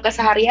dalam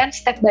keseharian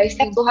step by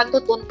step Tuhan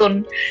tuh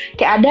tuntun.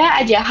 Kayak ada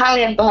aja hal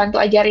yang Tuhan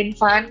tuh ajarin,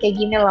 Van, kayak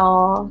gini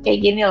loh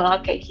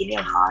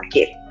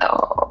gitu.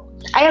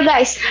 Ayo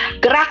guys,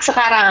 gerak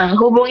sekarang,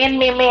 hubungin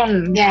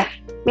Mimin. Ya.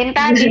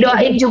 Minta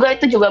didoain juga,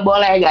 itu juga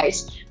boleh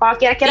guys. Kalau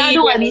kira-kira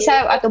aduh gak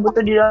bisa atau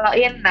butuh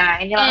didoain, nah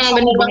ini langsung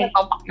hubungin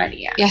Kompak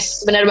Mania.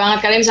 Yes, bener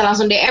banget, kalian bisa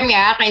langsung DM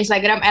ya ke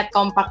Instagram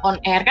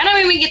 @kompakonair. Karena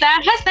Mimi kita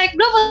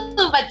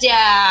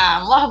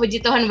 #24jam. Wah, puji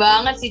Tuhan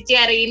banget Cici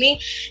hari ini,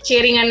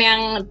 sharingan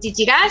yang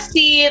Cici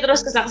kasih,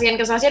 terus kesaksian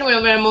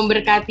benar-benar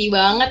memberkati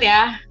banget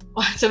ya.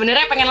 Wah,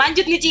 sebenarnya pengen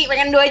lanjut nih Ci,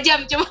 pengen 2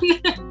 jam, cuman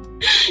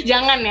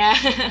jangan ya.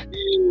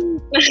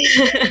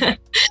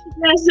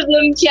 Nah,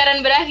 sebelum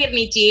siaran berakhir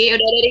nih Ci,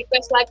 udah ada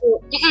request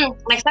lagu.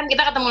 Next time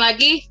kita ketemu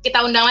lagi,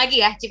 kita undang lagi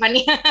ya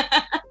Cifani.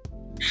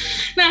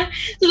 Nah,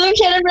 sebelum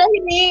siaran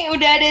berakhir nih,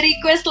 udah ada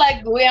request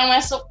lagu yang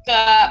masuk ke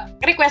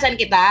requestan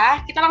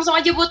kita. Kita langsung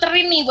aja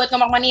puterin nih buat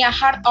Kompak Mania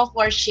Heart of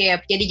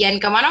Worship. Jadi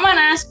jangan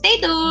kemana-mana, stay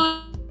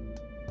tune.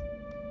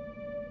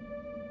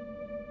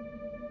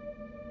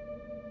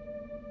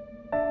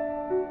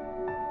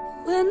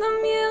 When the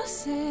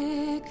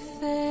music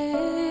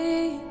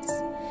fades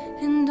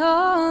and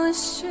all is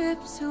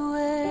stripped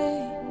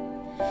away,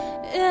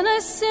 and I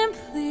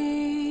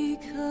simply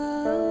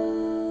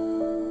come,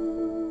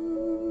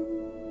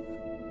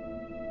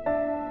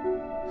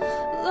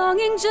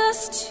 longing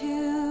just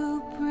to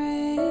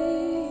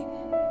bring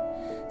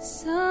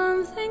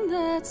something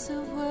that's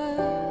of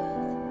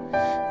worth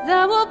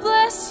that will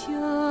bless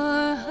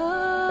your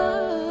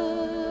heart.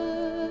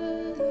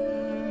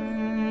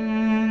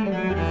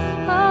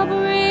 I'll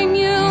bring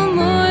you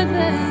more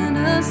than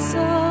a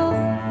song,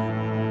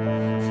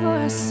 for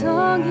a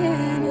song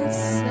in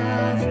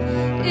itself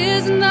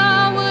is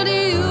not what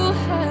you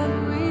have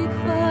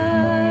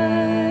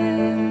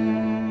required.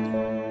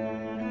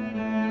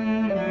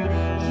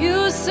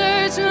 You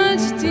search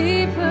much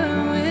deeper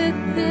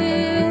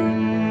within,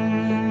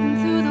 and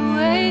through the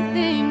way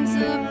things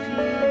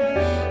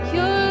appear,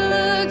 you're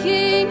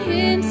looking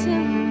into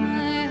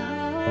my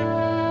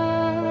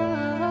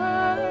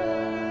heart.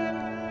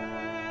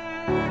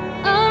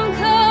 I'm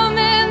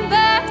coming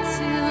back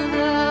to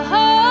the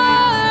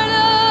heart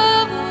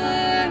of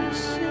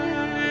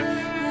worship,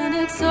 and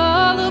it's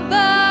all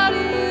about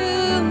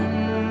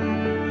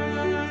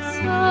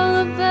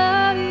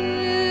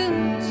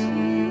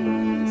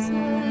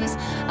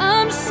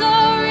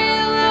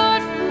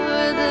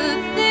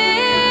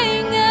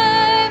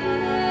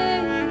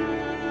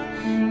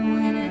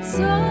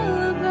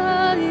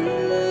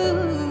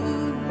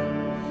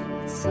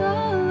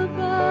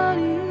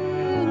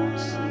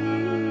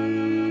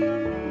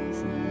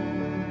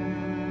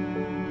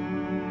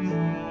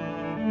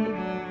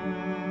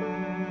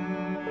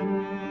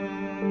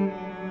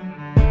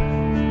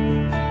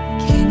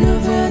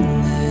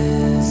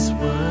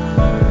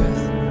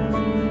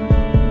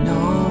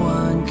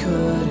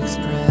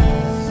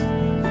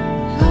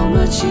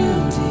what you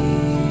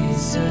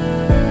deserve.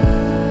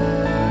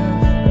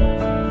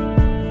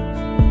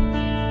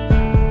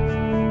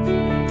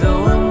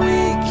 Though I'm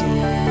weak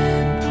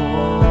and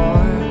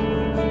poor,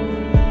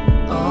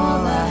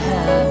 all I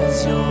have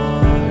is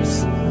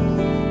yours.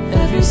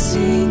 Every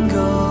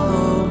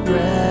single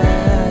breath,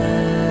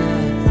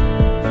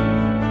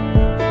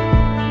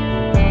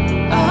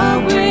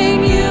 I'll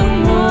bring you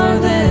more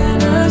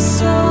than a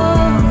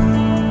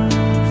song,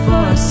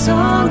 for a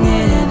song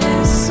in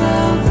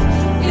itself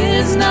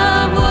is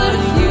not what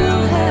you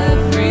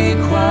have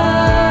required.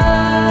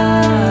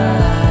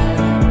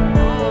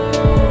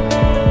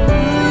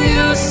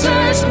 You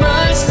search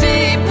much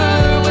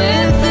deeper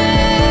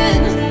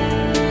within,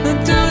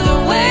 through the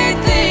way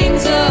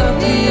things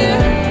appear.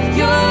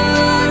 You're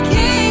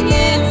looking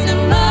into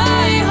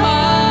my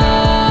heart.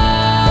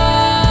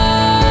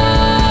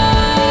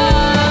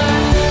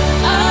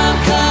 I'm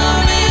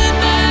coming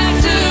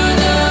back to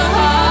the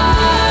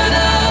heart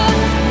of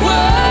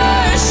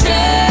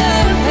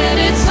worship, and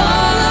it's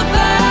all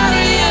about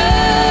you.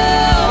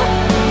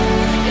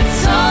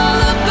 It's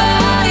all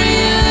about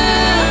you,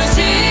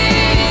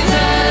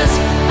 Jesus.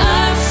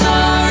 I'm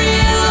sorry,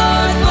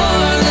 Lord,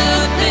 for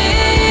the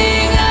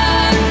thing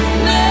I've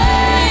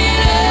made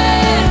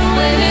it.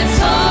 When it's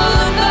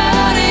all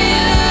about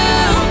you,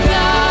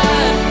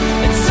 God,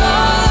 it's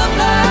all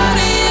about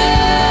you,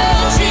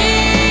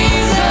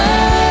 Jesus.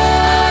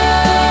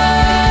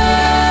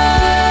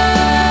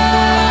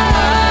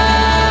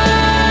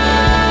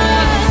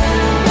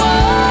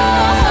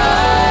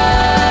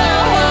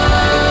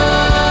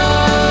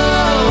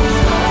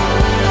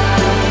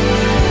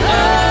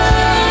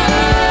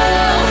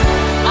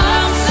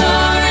 I'm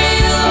sorry,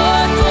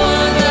 Lord,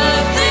 for the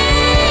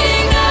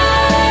thing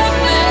I've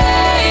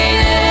made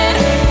it.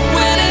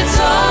 When it's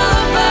all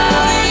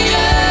about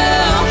you,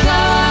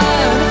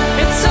 God,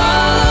 it's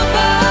all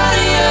about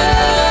you.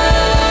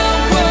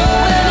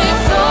 When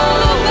it's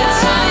all about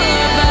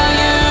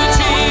you,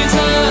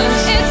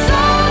 Jesus, it's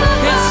all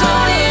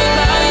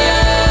about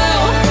you.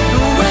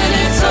 When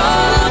it's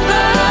all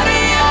about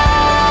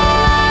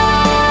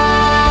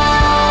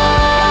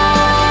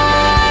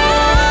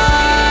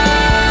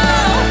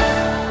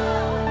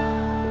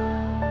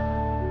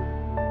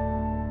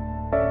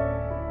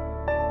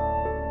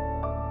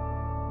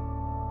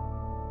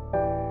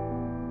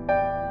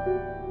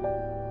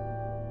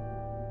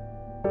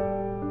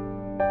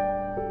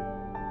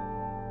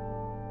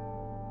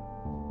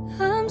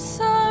I'm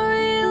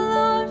sorry,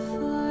 Lord,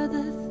 for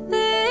the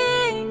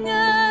thing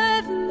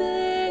I've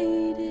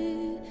made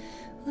it.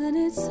 When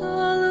it's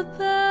all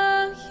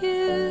about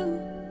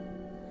you,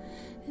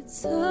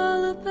 it's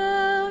all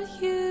about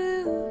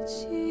you,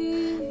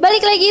 Jesus.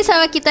 Balik lagi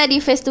sama kita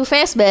di Face to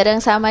Face bareng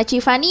sama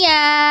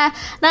Civania.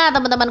 Nah,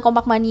 teman-teman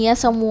Kompak Mania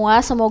semua,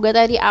 semoga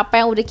tadi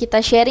apa yang udah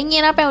kita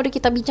sharingin, apa yang udah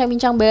kita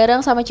bincang-bincang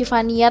bareng sama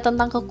Civania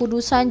tentang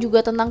kekudusan,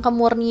 juga tentang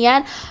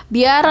kemurnian,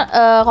 biar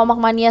Kompak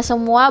Mania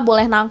semua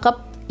boleh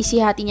nangkep isi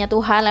hatinya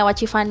Tuhan lewat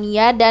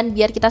Civania, dan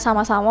biar kita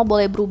sama-sama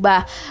boleh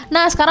berubah.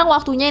 Nah, sekarang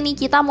waktunya nih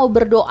kita mau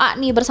berdoa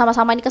nih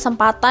bersama-sama, nih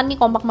kesempatan nih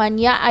Kompak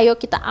Mania. Ayo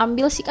kita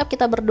ambil sikap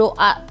kita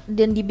berdoa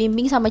dan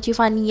dibimbing sama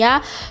Civania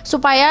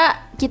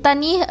supaya kita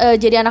nih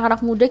jadi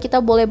anak-anak muda,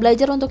 kita boleh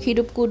belajar untuk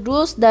hidup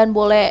kudus dan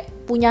boleh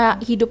punya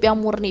hidup yang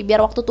murni,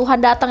 biar waktu Tuhan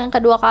datang yang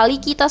kedua kali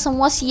kita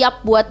semua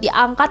siap buat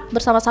diangkat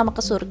bersama-sama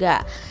ke surga.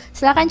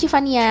 Silakan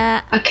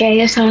Civania. Oke,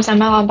 ya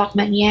sama-sama Kompak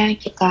Mania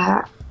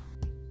kita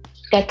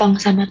datang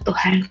sama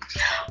Tuhan.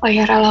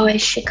 Wayarala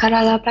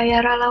weshikarala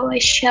bayarala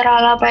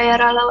wesharala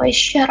bayarala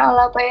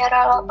wesharala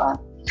bayarala ba.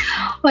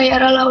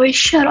 Wayarala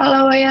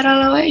wesharala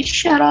wayarala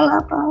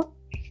wesharala ba.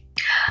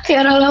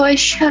 Wayarala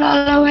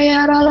wesharala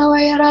wayarala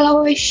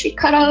wayarala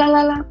weshikarala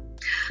lala.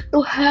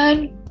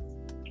 Tuhan,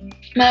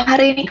 malam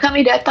hari ini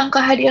kami datang ke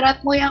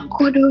hadirat-Mu yang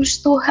kudus,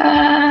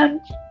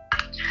 Tuhan.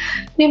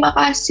 Terima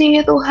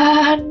kasih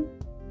Tuhan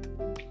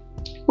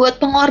buat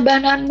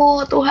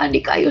pengorbanan-Mu, Tuhan, di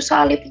kayu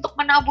salib untuk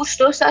menebus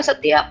dosa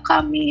setiap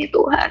kami,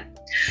 Tuhan.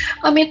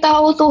 Kami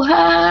tahu,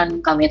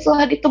 Tuhan, kami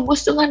telah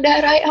ditebus dengan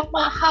darah yang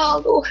mahal,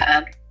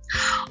 Tuhan.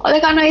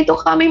 Oleh karena itu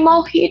kami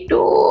mau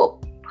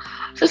hidup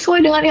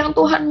sesuai dengan yang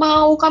Tuhan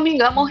mau. Kami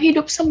gak mau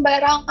hidup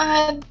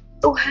sembarangan,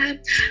 Tuhan.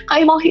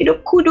 Kami mau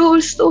hidup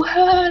kudus,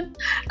 Tuhan.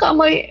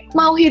 Kami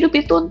mau hidup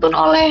dituntun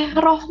oleh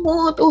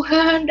Roh-Mu,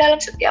 Tuhan,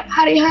 dalam setiap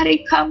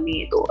hari-hari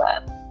kami,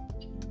 Tuhan.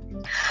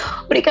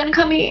 Berikan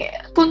kami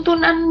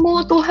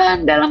tuntunan-Mu,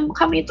 Tuhan, dalam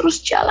kami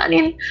terus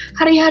jalanin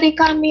hari-hari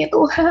kami,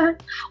 Tuhan.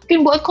 Mungkin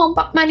buat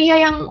Kompak Mania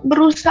yang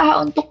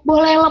berusaha untuk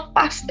boleh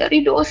lepas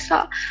dari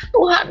dosa,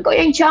 Tuhan, Kau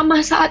yang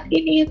jamah saat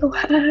ini,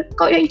 Tuhan.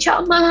 Kau yang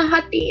jamah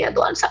hatinya,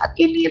 Tuhan, saat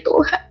ini,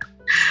 Tuhan.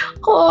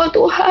 Oh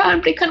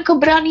Tuhan, berikan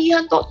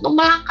keberanian untuk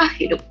melangkah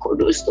hidup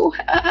kudus,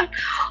 Tuhan.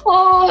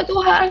 Oh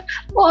Tuhan,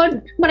 oh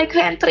mereka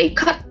yang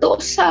terikat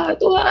dosa,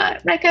 Tuhan,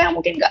 mereka yang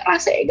mungkin gak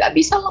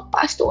bisa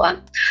lepas,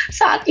 Tuhan,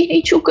 saat ini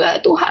juga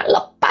Tuhan,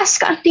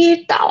 lepaskan di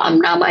dalam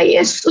nama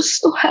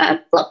Yesus, Tuhan.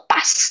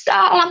 Lepas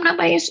dalam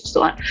nama Yesus,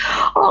 Tuhan.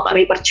 Oh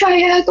kami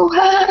percaya,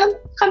 Tuhan,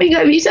 Kami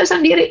gak bisa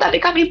sendiri, tapi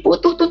kami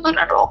butuh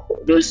tuntunan Roh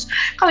Kudus.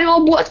 Kami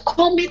mau buat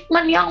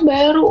komitmen yang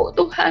baru,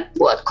 Tuhan.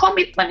 Buat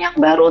komitmen yang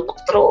baru untuk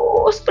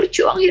terus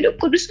berjuang hidup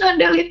kudus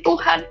ngandelin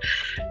Tuhan.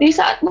 Di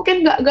saat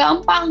mungkin gak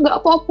gampang,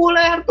 gak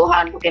populer,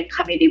 Tuhan. Mungkin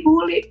kami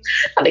dibully.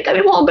 Tapi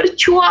kami mau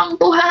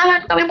berjuang,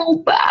 Tuhan. Kami mau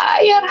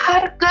bayar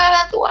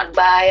harga, Tuhan.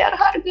 Bayar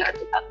harga,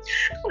 Tuhan.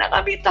 Karena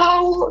kami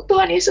tahu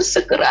Tuhan Yesus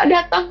segera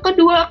datang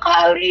kedua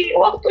kali.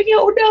 Waktunya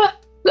udah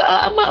gak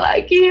lama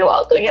lagi.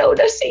 Waktunya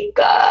udah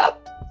singkat.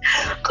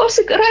 Kau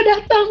segera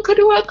datang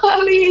kedua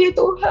kali,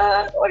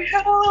 Tuhan.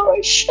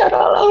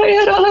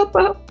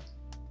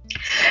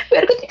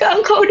 Biar ketika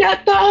Engkau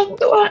datang,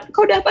 Tuhan,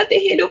 Kau dapati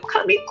hidup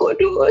kami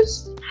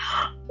kudus,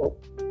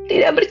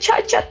 tidak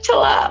bercacat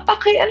celah,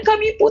 pakaian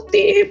kami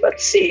putih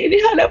bersih di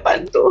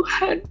hadapan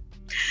Tuhan.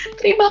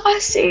 Terima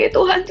kasih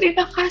Tuhan,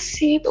 terima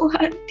kasih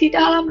Tuhan. Di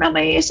dalam nama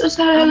Yesus,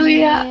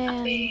 haleluya.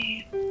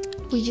 Amin.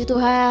 Puji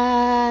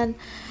Tuhan.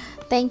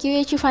 Thank you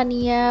ya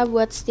Civania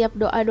buat setiap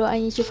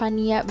doa-doanya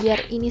Civania,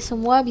 biar ini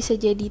semua bisa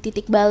jadi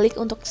titik balik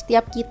untuk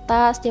setiap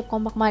kita, setiap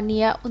Kompak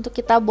Mania, untuk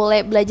kita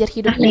boleh belajar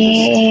hidup kudus.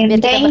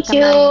 Amin. Thank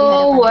you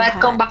buat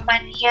Kompak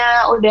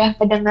Mania udah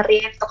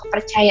mendengerin untuk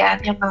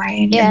kepercayaan yang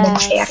lain dan mau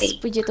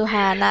sharing. Puji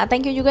Tuhan. Nah,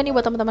 thank you juga nih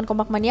buat teman-teman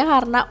Kompak Mania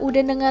karena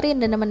udah dengerin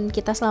dan nemenin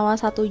kita selama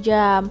 1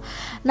 jam.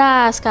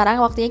 Nah,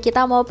 sekarang waktunya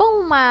kita mau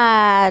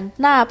pengumuman.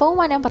 Nah,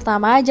 pengumuman yang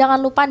pertama,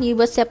 jangan lupa nih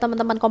buat setiap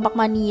teman-teman Kompak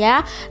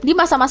Mania di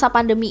masa-masa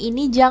pandemi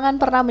ini jangan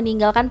pernah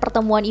meninggalkan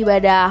pertemuan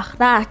ibadah.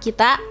 Nah,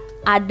 kita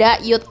ada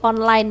youth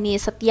online nih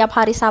setiap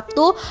hari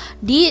Sabtu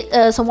di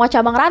semua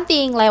cabang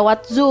ranting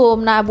lewat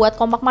Zoom. Nah, buat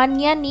Kompak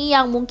Mania nih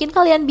yang mungkin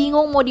kalian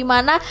bingung mau di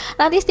mana,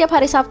 nanti setiap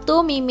hari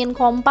Sabtu Mimin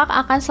Kompak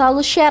akan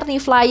selalu share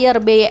nih flyer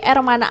BR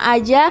mana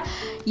aja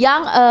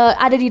yang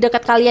ada di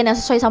dekat kalian yang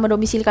sesuai sama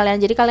domisili kalian.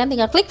 Jadi kalian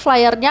tinggal klik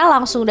flyernya,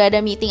 langsung udah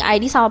ada meeting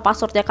ID sama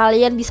passwordnya,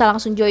 kalian bisa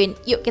langsung join.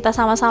 Yuk kita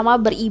sama-sama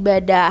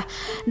beribadah.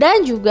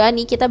 Dan juga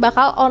nih kita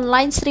bakal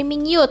online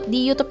streaming youth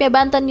di YouTube-nya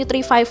Banten Youth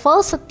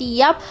Revival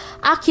setiap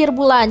akhir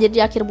bulan. Jadi di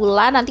akhir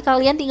bulan nanti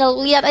kalian tinggal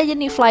lihat aja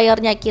nih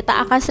flyernya,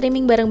 kita akan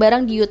streaming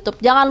bareng-bareng di YouTube.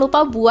 Jangan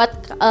lupa buat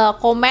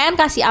komen,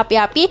 kasih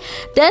api-api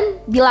dan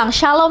bilang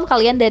shalom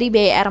kalian dari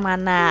BR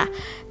mana.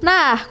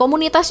 Nah,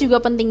 komunitas juga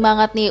penting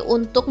banget nih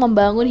untuk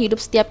membangun hidup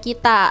setiap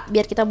kita,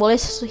 biar kita boleh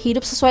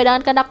hidup sesuai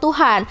dengan kehendak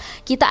Tuhan.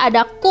 Kita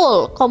ada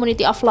Cool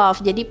Community of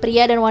Love, jadi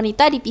pria dan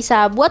wanita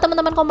dipisah. Buat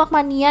teman-teman Kompak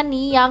Mania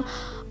nih yang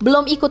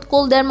belum ikut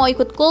Cool dan mau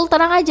ikut Cool,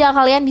 tenang aja,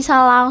 kalian bisa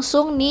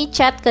langsung nih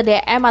chat ke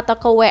DM atau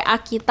ke WA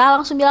kita,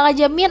 langsung bilang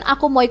aja, Min,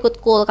 aku mau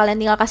ikut Cool. Kalian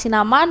tinggal kasih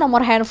nama,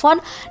 nomor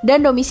handphone, dan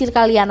domisili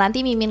kalian.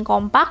 Nanti Mimin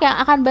Kompak yang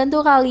akan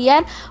bantu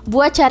kalian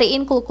buat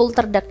cariin Cool-Cool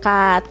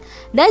terdekat.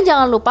 Dan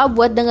jangan lupa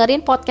buat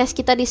dengerin podcast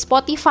kita di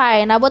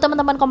Spotify. Nah, buat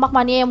teman-teman Kompak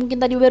Mania yang mungkin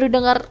tadi baru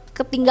dengar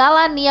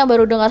ketinggalan nih, yang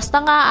baru dengar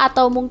setengah,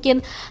 atau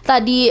mungkin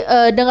tadi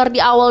dengar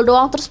di awal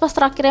doang, terus pas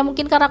terakhirnya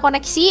mungkin karena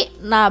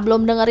koneksi, nah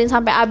belum dengerin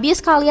sampai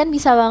habis, kalian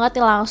bisa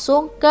banget nih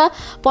langsung ke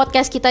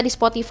podcast kita di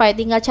Spotify.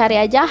 Tinggal cari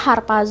aja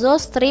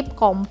Harpazo Strip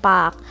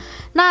Kompak.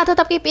 Nah,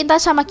 tetap keep in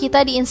touch sama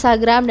kita di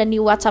Instagram dan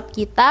di WhatsApp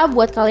kita.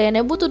 Buat kalian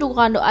yang butuh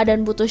dukungan doa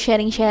dan butuh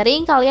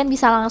sharing-sharing, kalian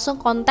bisa langsung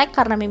kontak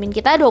karena mimin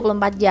kita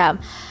 24 jam.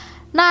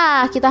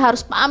 Nah, kita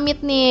harus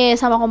pamit nih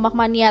sama Kompak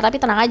Mania, tapi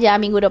tenang aja,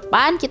 minggu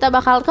depan kita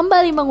bakal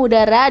kembali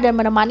mengudara dan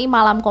menemani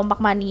malam Kompak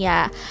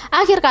Mania.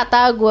 Akhir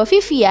kata, gue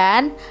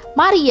Vivian,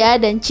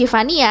 Maria, dan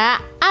Civania,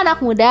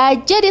 anak muda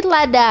jadi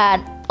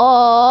teladan.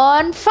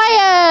 On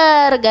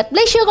fire! God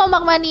bless you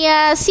Kompak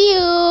Mania, see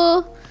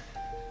you!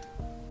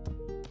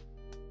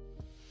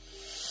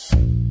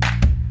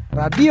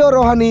 Radio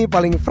rohani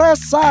paling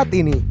fresh saat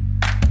ini.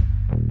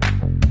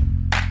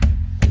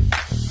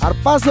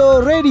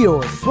 Harpazo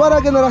Radio, suara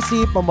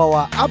generasi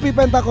pembawa api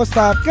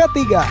Pentakosta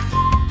ketiga.